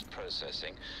up. Nexus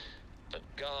processing. But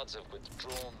guards have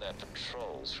withdrawn their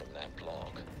patrols from that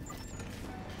block.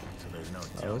 So there's no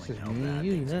Oh, it's telling just how me bad and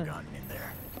you things have now. gotten in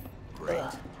there. Great.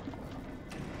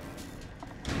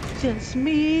 Just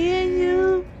me and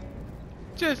you.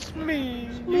 Just me.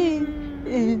 Me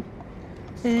and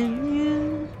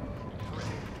you.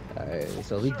 Alright,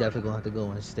 so we definitely gonna have to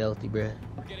go in stealthy, bruh.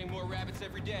 We're getting more rabbits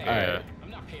every day. Yeah. I'm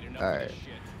not paid enough All for right. this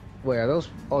shit. Wait, are those?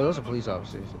 Oh, those are police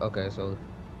officers. Okay, so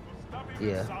Stop him in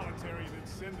yeah. solitary, then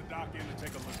send the doc in to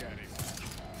take a look at him.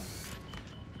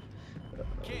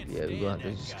 Yeah, we're gonna have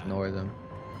to just ignore them.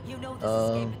 You know this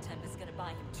escape attempt is gonna buy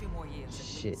him 2 more years at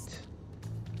Shit. least.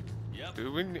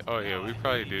 Do we? Oh yeah, we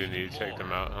probably do need to take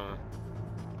them out, huh?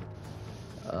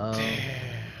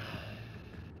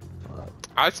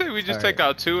 I'd say we just take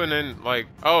out 2 and then like,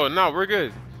 oh no, we're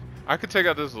good. I could take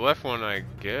out this left one, I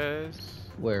guess.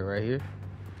 Where? Right here?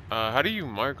 How do you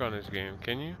mark on this game?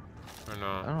 Can you? Or no?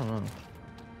 I don't know.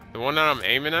 The one that I'm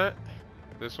aiming at?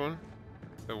 This one?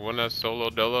 The one that's solo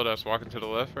dolo that's walking to the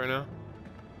left right now?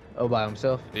 Oh, by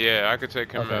himself? Yeah, I could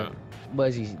take him out. But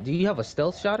is he? Do you have a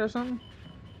stealth shot or something?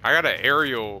 I got an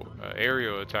aerial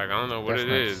attack. I don't know what That's it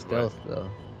not is. stealth though.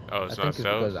 Oh, it's I not think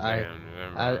stealth? it's because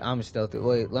Damn, I'm stealthy.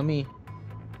 Wait, let me.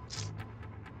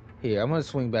 Here, I'm gonna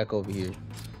swing back over here.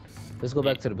 Let's go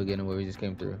back to the beginning where we just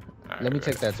came through. Let me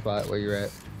take that spot where you're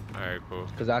at. Alright, cool.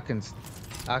 Cause I can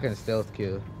stealth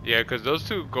kill. Yeah, cause those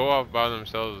 2 go off by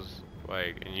themselves,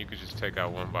 like, and you could just take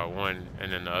out one by one,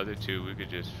 and then the other 2 we could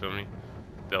just feel me.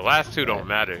 The last 2 don't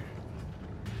matter.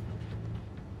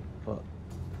 Fuck.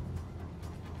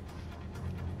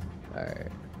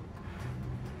 Alright.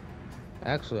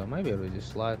 Actually, I might be able to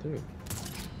just slide through.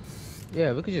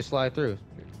 Yeah, we could just slide through.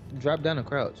 Drop down and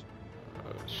crouch.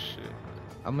 Oh shit.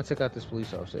 I'm gonna take out this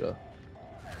police officer though.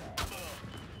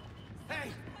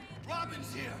 Hey,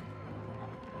 Robin's here.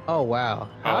 Oh wow.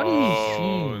 How do you see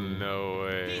me? No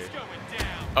way.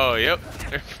 Oh yep.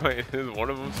 They're fighting. One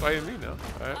of them's fighting me now.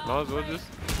 Alright, might as well just.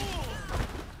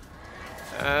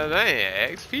 That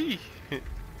ain't XP.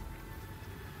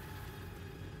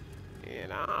 Yeah,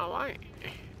 nah, I like.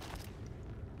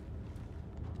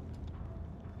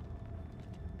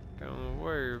 Don't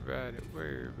worry about it.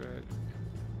 Worry about it.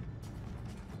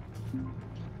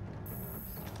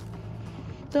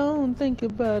 Don't think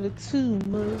about it too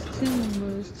much, too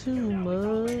much, too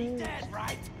much.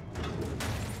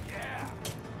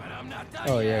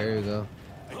 Oh yeah, here we go.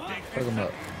 Fuck him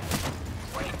up.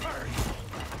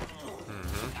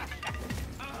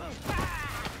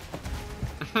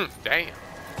 Damn.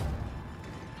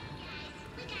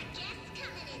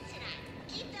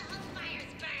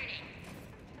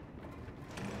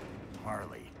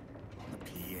 Harley, the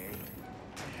PA.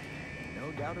 No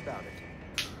doubt about it.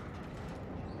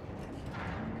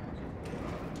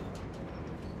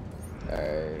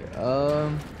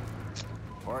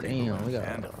 Alright, damn, we got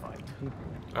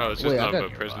Oh, it's just nothing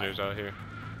but prisoners out here.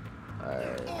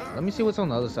 Alright, let me see what's on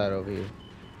the other side over here.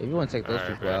 If you want to take those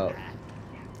people out.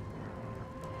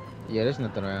 Yeah, there's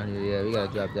nothing around here. Yeah, we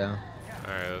gotta drop down.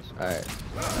 Alright.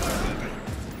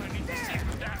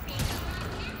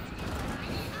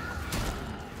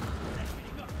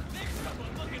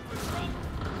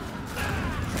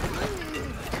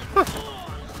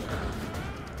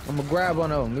 I'm gonna grab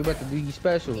one of them. We about to be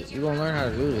special. We gonna learn how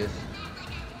to do this.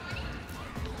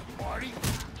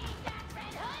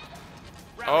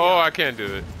 Oh, I can't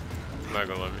do it. I'm not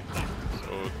gonna let me.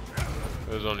 So,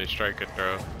 it was only strike and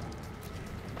throw.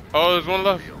 Oh, there's one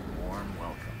left.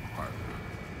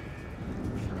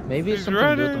 Maybe it's something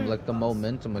to do with them, like the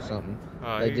momentum or something.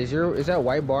 Like, is that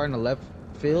white bar in the left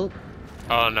field?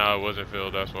 Oh no, it wasn't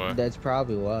filled. That's why. That's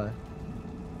probably why.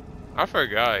 I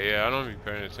forgot. Yeah, I don't be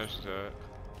paying attention to that.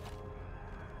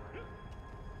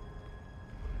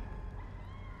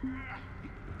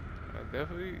 I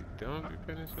definitely don't be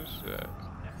paying attention to that.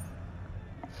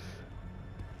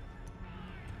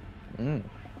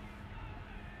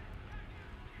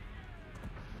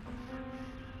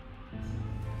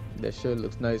 That shirt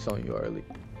looks nice on you, Harley.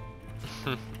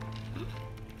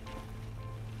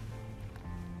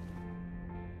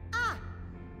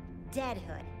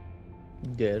 Deadhood.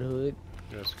 Deadhood?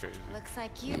 That's crazy. Looks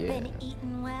like you've been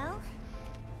eating well.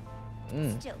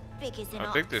 Still big as an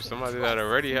I think there's somebody that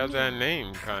already has that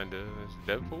name, kinda. It's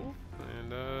Deadpool,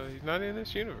 and he's not in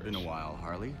this universe. Been a while,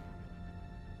 Harley.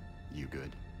 You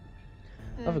good?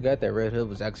 I forgot that Red Hood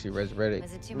was actually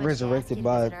resurrected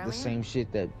by the same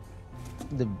shit that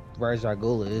the Ra's al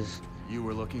Ghul is. You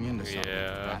were looking into something.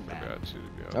 Yeah, I forgot to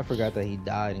be honest. I forgot that he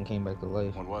died and came back to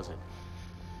life. What was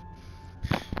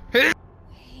it?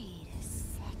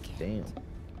 Damn.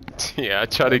 Yeah, I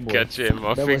tried to catch it and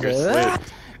my finger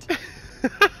slipped.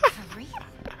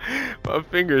 My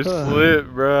finger slipped,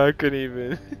 bro. I couldn't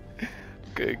even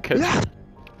catch it.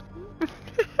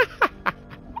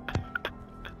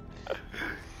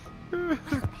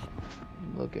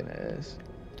 Looking ass.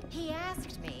 He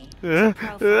asked me to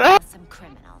profile some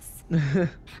criminals. I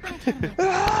told him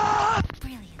I'm a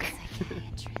brilliant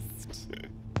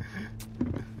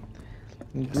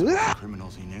psychiatrist.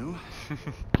 Criminals he knew?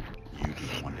 You'd be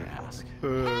the one to ask.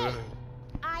 Hey,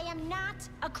 I am not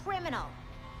a criminal.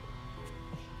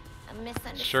 I'm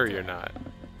misunderstood. Sure you're not.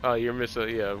 Oh, you're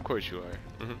yeah, of course you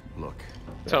are. Look.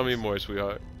 Tell me more,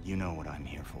 sweetheart. You know what I'm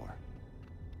here for.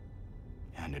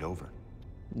 Hand it over.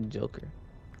 Joker.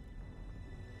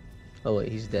 Oh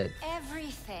wait, he's dead.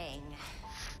 Everything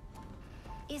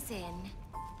is in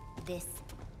this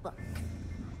book.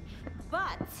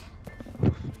 But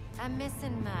I'm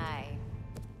missing my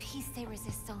piece de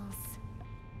resistance.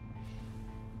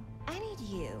 I need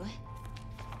you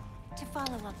to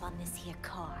follow up on this here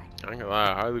card. I ain't gonna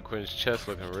lie, Harley Quinn's chest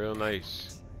looking real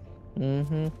nice.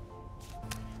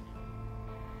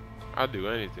 I'll do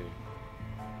anything.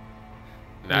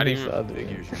 Not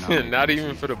even not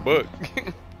even for the book.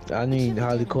 I need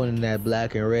Harley Quinn in that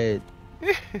black and red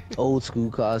old school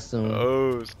costume.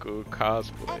 Old school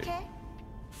cosplay. Okay.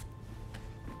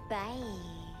 Bye.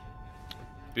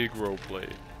 Big role play.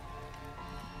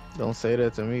 Don't say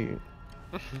that to me.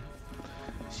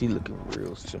 She looking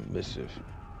real submissive.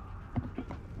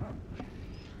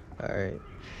 Alright.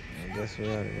 I guess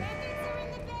we're out of here.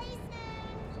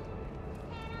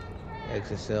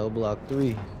 Exit cell block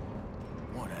 3.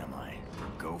 What am I?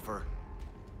 Gopher?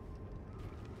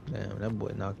 Damn, that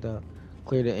boy knocked out.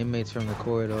 Clear the inmates from the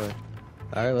corridor.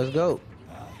 All right, let's go.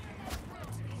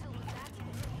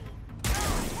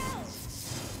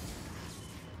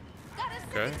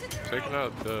 Okay, taking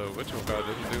out the whatchamacallit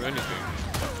doesn't do anything.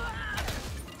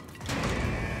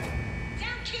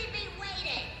 Don't keep me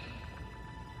waiting.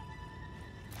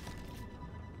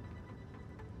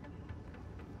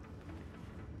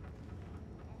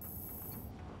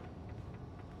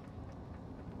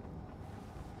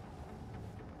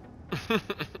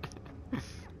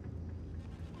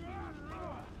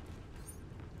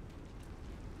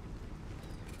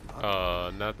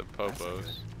 Not the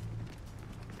popos.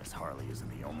 Guess Harley isn't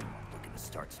the only one looking to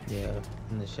start some Yeah,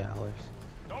 in the showers.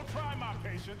 Don't try my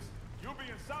patience. You'll be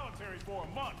in solitary for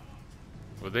a month.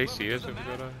 Will they see us if we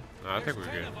go down? No, I think we're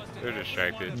good. They're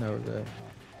distracted. No, we're good.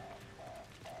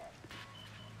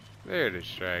 They're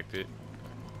distracted.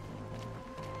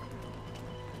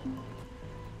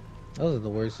 Those are the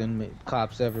worst inmate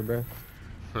cops ever, bro.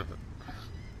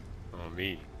 On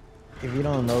me. If you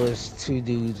don't know, it's two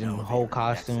dudes in whole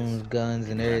costumes, guns,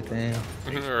 and everything.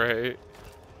 Right.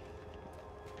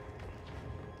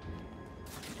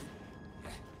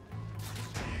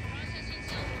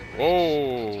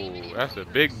 Whoa, that's a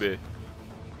big bit.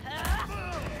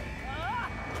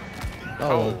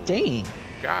 Oh, dang.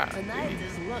 God. Tonight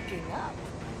is looking up.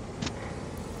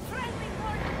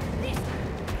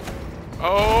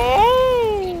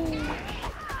 Oh.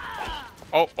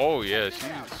 Oh yeah, she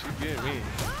getting me.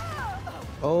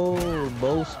 Oh,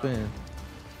 bow spin.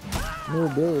 New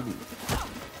ability.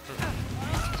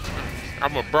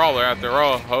 I'm a brawler after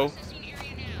all, ho.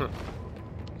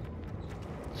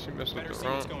 She messed with the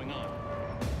wrong.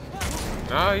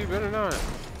 Nah, you better not.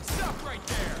 Stop right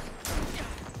there.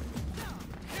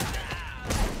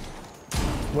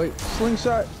 Wait,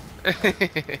 slingshot.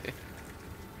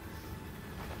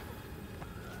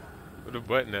 Where the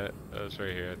button at? Oh, it's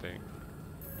right here, I think.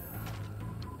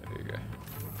 There you go.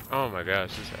 Oh my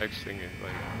gosh, this X thing is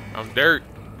like, I'm dirt.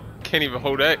 Can't even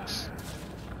hold X.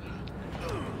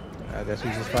 I guess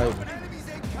we just fighting.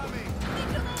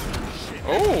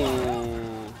 Oh.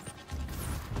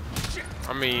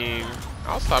 I mean,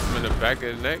 I'll stop him in the back of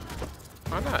his neck.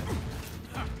 Why not?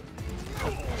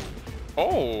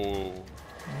 Oh.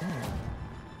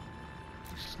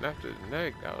 Snapped his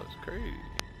neck. That was crazy.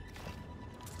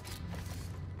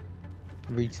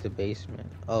 Reach the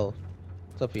basement. Oh,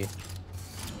 it's up here.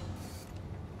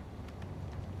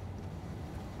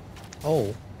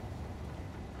 Oh.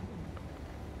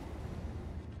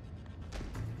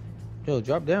 Yo,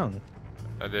 drop down.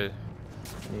 I did.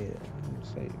 Yeah.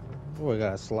 Say, boy,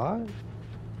 got a slide?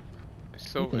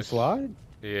 So You can slide?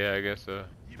 Yeah, I guess so.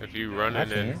 If you run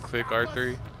in and click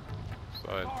R3,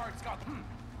 slide.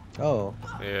 Oh.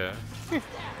 Yeah.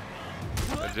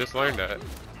 I just learned that.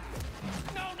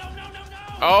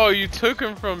 Oh, you took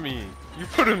him from me. You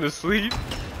put him to sleep.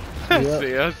 Yep.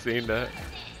 See, I've seen that.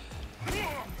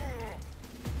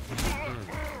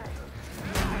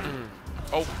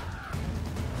 Oh.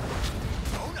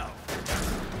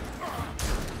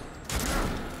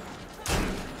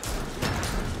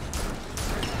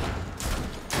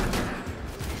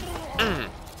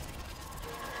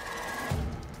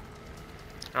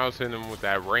 I was hitting him with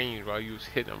that range while you was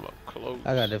hitting him up close.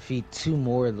 I gotta defeat 2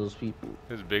 more of those people.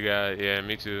 This big guy, yeah,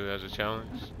 me too, as a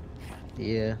challenge.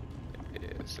 Yeah. Yeah,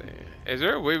 same. Is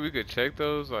there a way we could check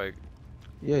those, like,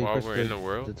 Yeah, you while press we're in the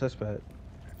world? the touchpad.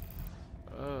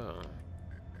 Oh.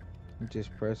 You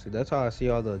just press it. That's how I see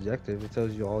all the objectives. It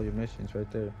tells you all your missions right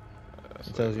there.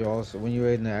 It tells you also when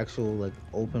you're in the actual like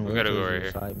open world. We gotta go right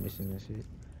here. Side mission and shit.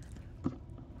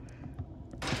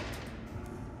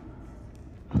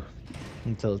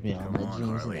 He tells me all my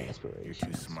dreams and aspirations. You're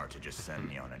too smart to just send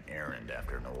me on an errand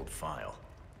after an old file.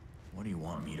 What do you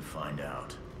want me to find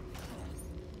out?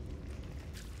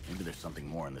 Maybe there's something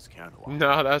more in this catalog.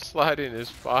 No, that sliding is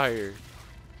fire.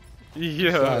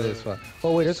 Yeah. Slide is fire.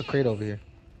 Oh wait, there's a crate over here.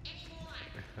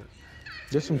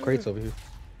 There's some crates over here.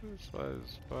 Slide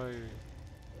is fire.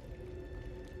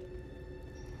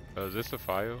 Oh, is this a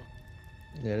file?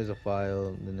 Yeah, there's a file,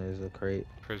 and then there's a crate.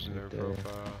 Prisoner right there.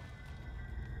 profile.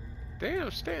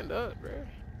 Damn, stand up, bruh.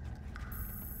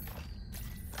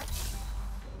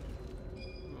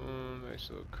 Nice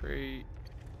little crate.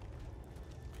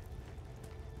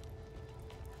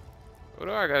 What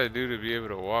do I gotta do to be able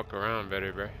to walk around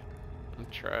better, bruh? I'm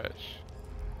trash.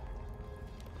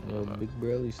 Yo, big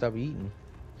bro, you stop eating.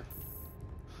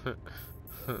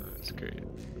 That's great.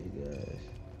 Big ass.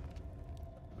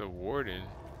 The warden.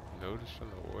 Notice from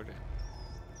the warden.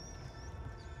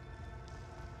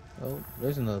 Oh,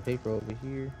 there's another paper over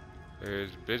here.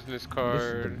 There's business This is the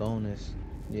card. bonus.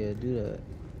 Yeah, do that.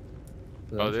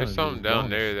 Oh, I'm there's trying to do something this down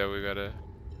bonus. there that we gotta.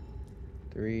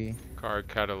 3. Card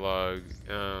catalog.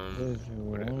 There's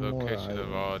one more Location of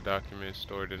item. all documents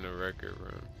stored in the record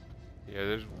room. Yeah,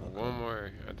 there's one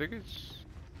more. I think it's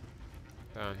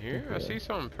down here. I see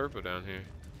something purple down here.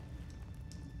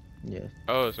 Yeah.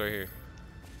 Oh, it's right here.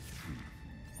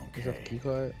 Is that the key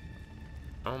card?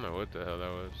 I don't know what the hell that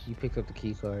was. You picked up the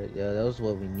key card. Yeah, that was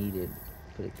what we needed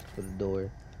for the door.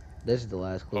 This is the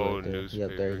last clue Oh, right there. newspaper.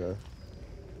 Yep, there you go.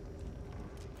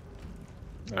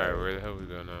 Alright, where the hell we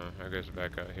go now? I guess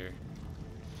back out here.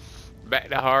 Back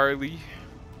to Harley.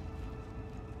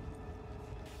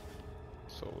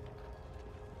 Sold.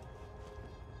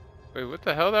 Wait, what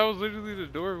the hell? That was literally the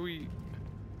door we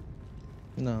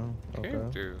No.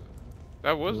 came through.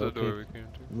 That was the door we came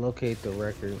through. Locate the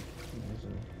record.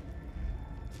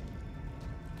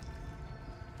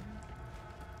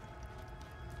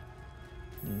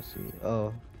 Let me see.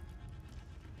 Oh.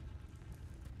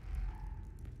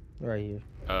 Right here.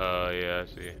 Yeah, I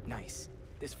see. Nice.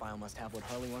 This file must have what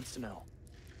Harley wants to know.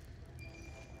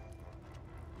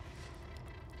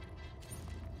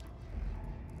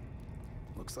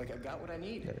 Looks like I got what I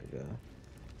need. There you go.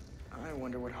 I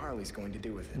wonder what Harley's going to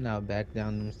do with it. Now back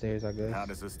down them stairs, I guess. How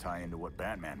does this tie into what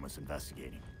Batman was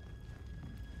investigating?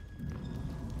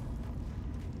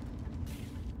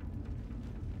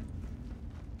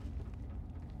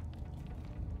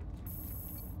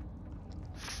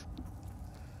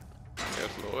 Yes,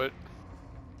 Lord.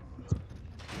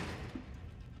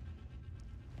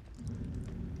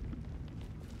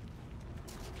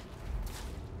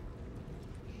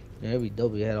 Yeah, it'd be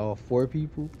dope. We had all 4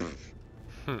 people.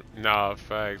 Nah,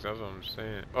 facts. That's what I'm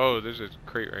saying. Oh, there's a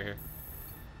crate right here.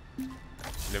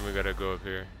 Then we gotta go up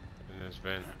here in this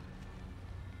vent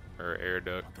or air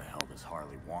duct. What the hell does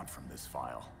Harley want from this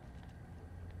file?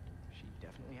 She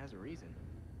definitely has a reason.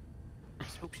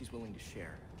 Just hope she's willing to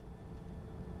share.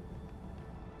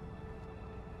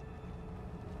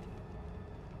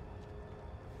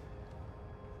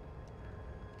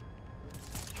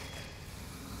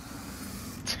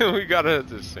 We got it at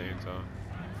the same time.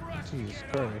 Jesus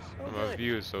Christ. My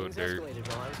view is so dirt.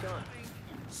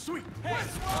 Sweet.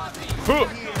 Huh.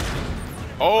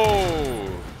 Oh!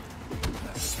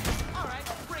 Alright,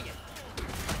 bring it.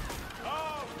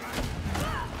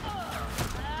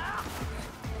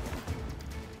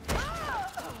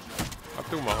 I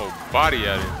threw my whole body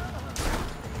at it.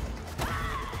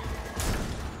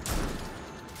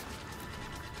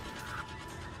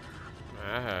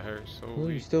 Man, that hurt so Who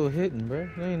you weak. still hitting, bro?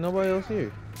 There ain't nobody else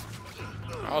here.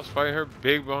 I was fighting her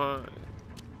big behind.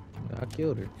 I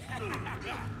killed her.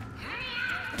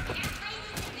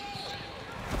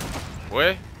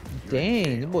 What?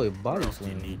 Dang, this boy body You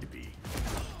slam. need to be.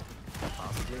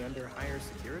 Possibly under higher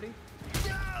security?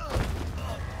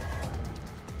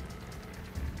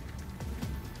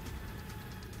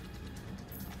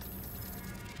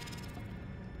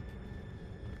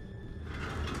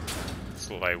 It's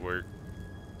light work.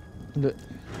 Big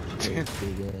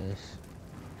ass.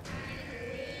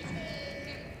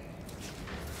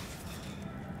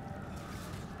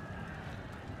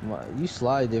 You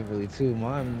slide differently too.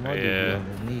 Mine dude be on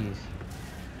his knees.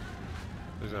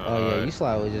 Oh yeah, you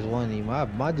slide with just one knee.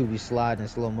 My dude be sliding in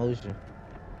slow motion.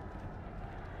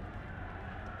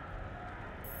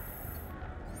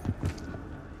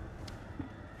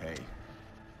 Hey.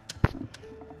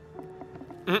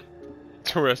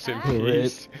 Rest in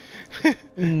peace.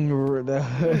 Rip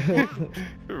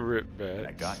bad.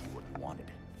 I got you what you wanted.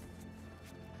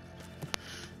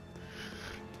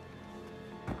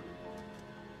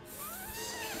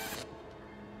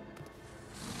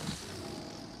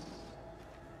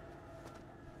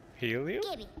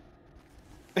 Helium?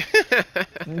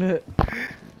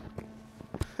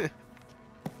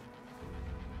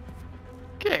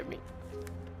 Get me.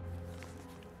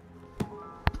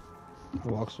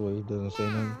 Walks away, doesn't say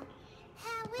nothing.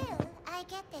 How will I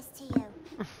get this to you?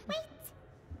 Wait.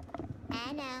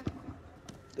 I know.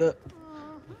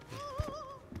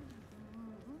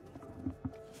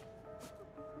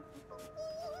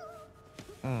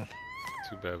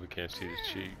 Too bad we can't see the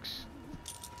cheeks.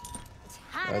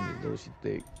 I just know she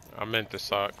thick. I meant the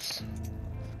socks.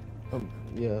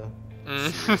 Yeah.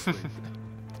 Seriously?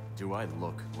 Do I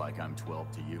look like I'm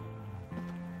 12 to you?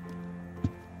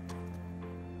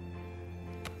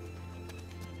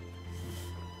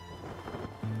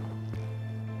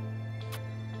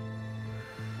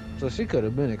 So she could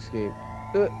have been escaped.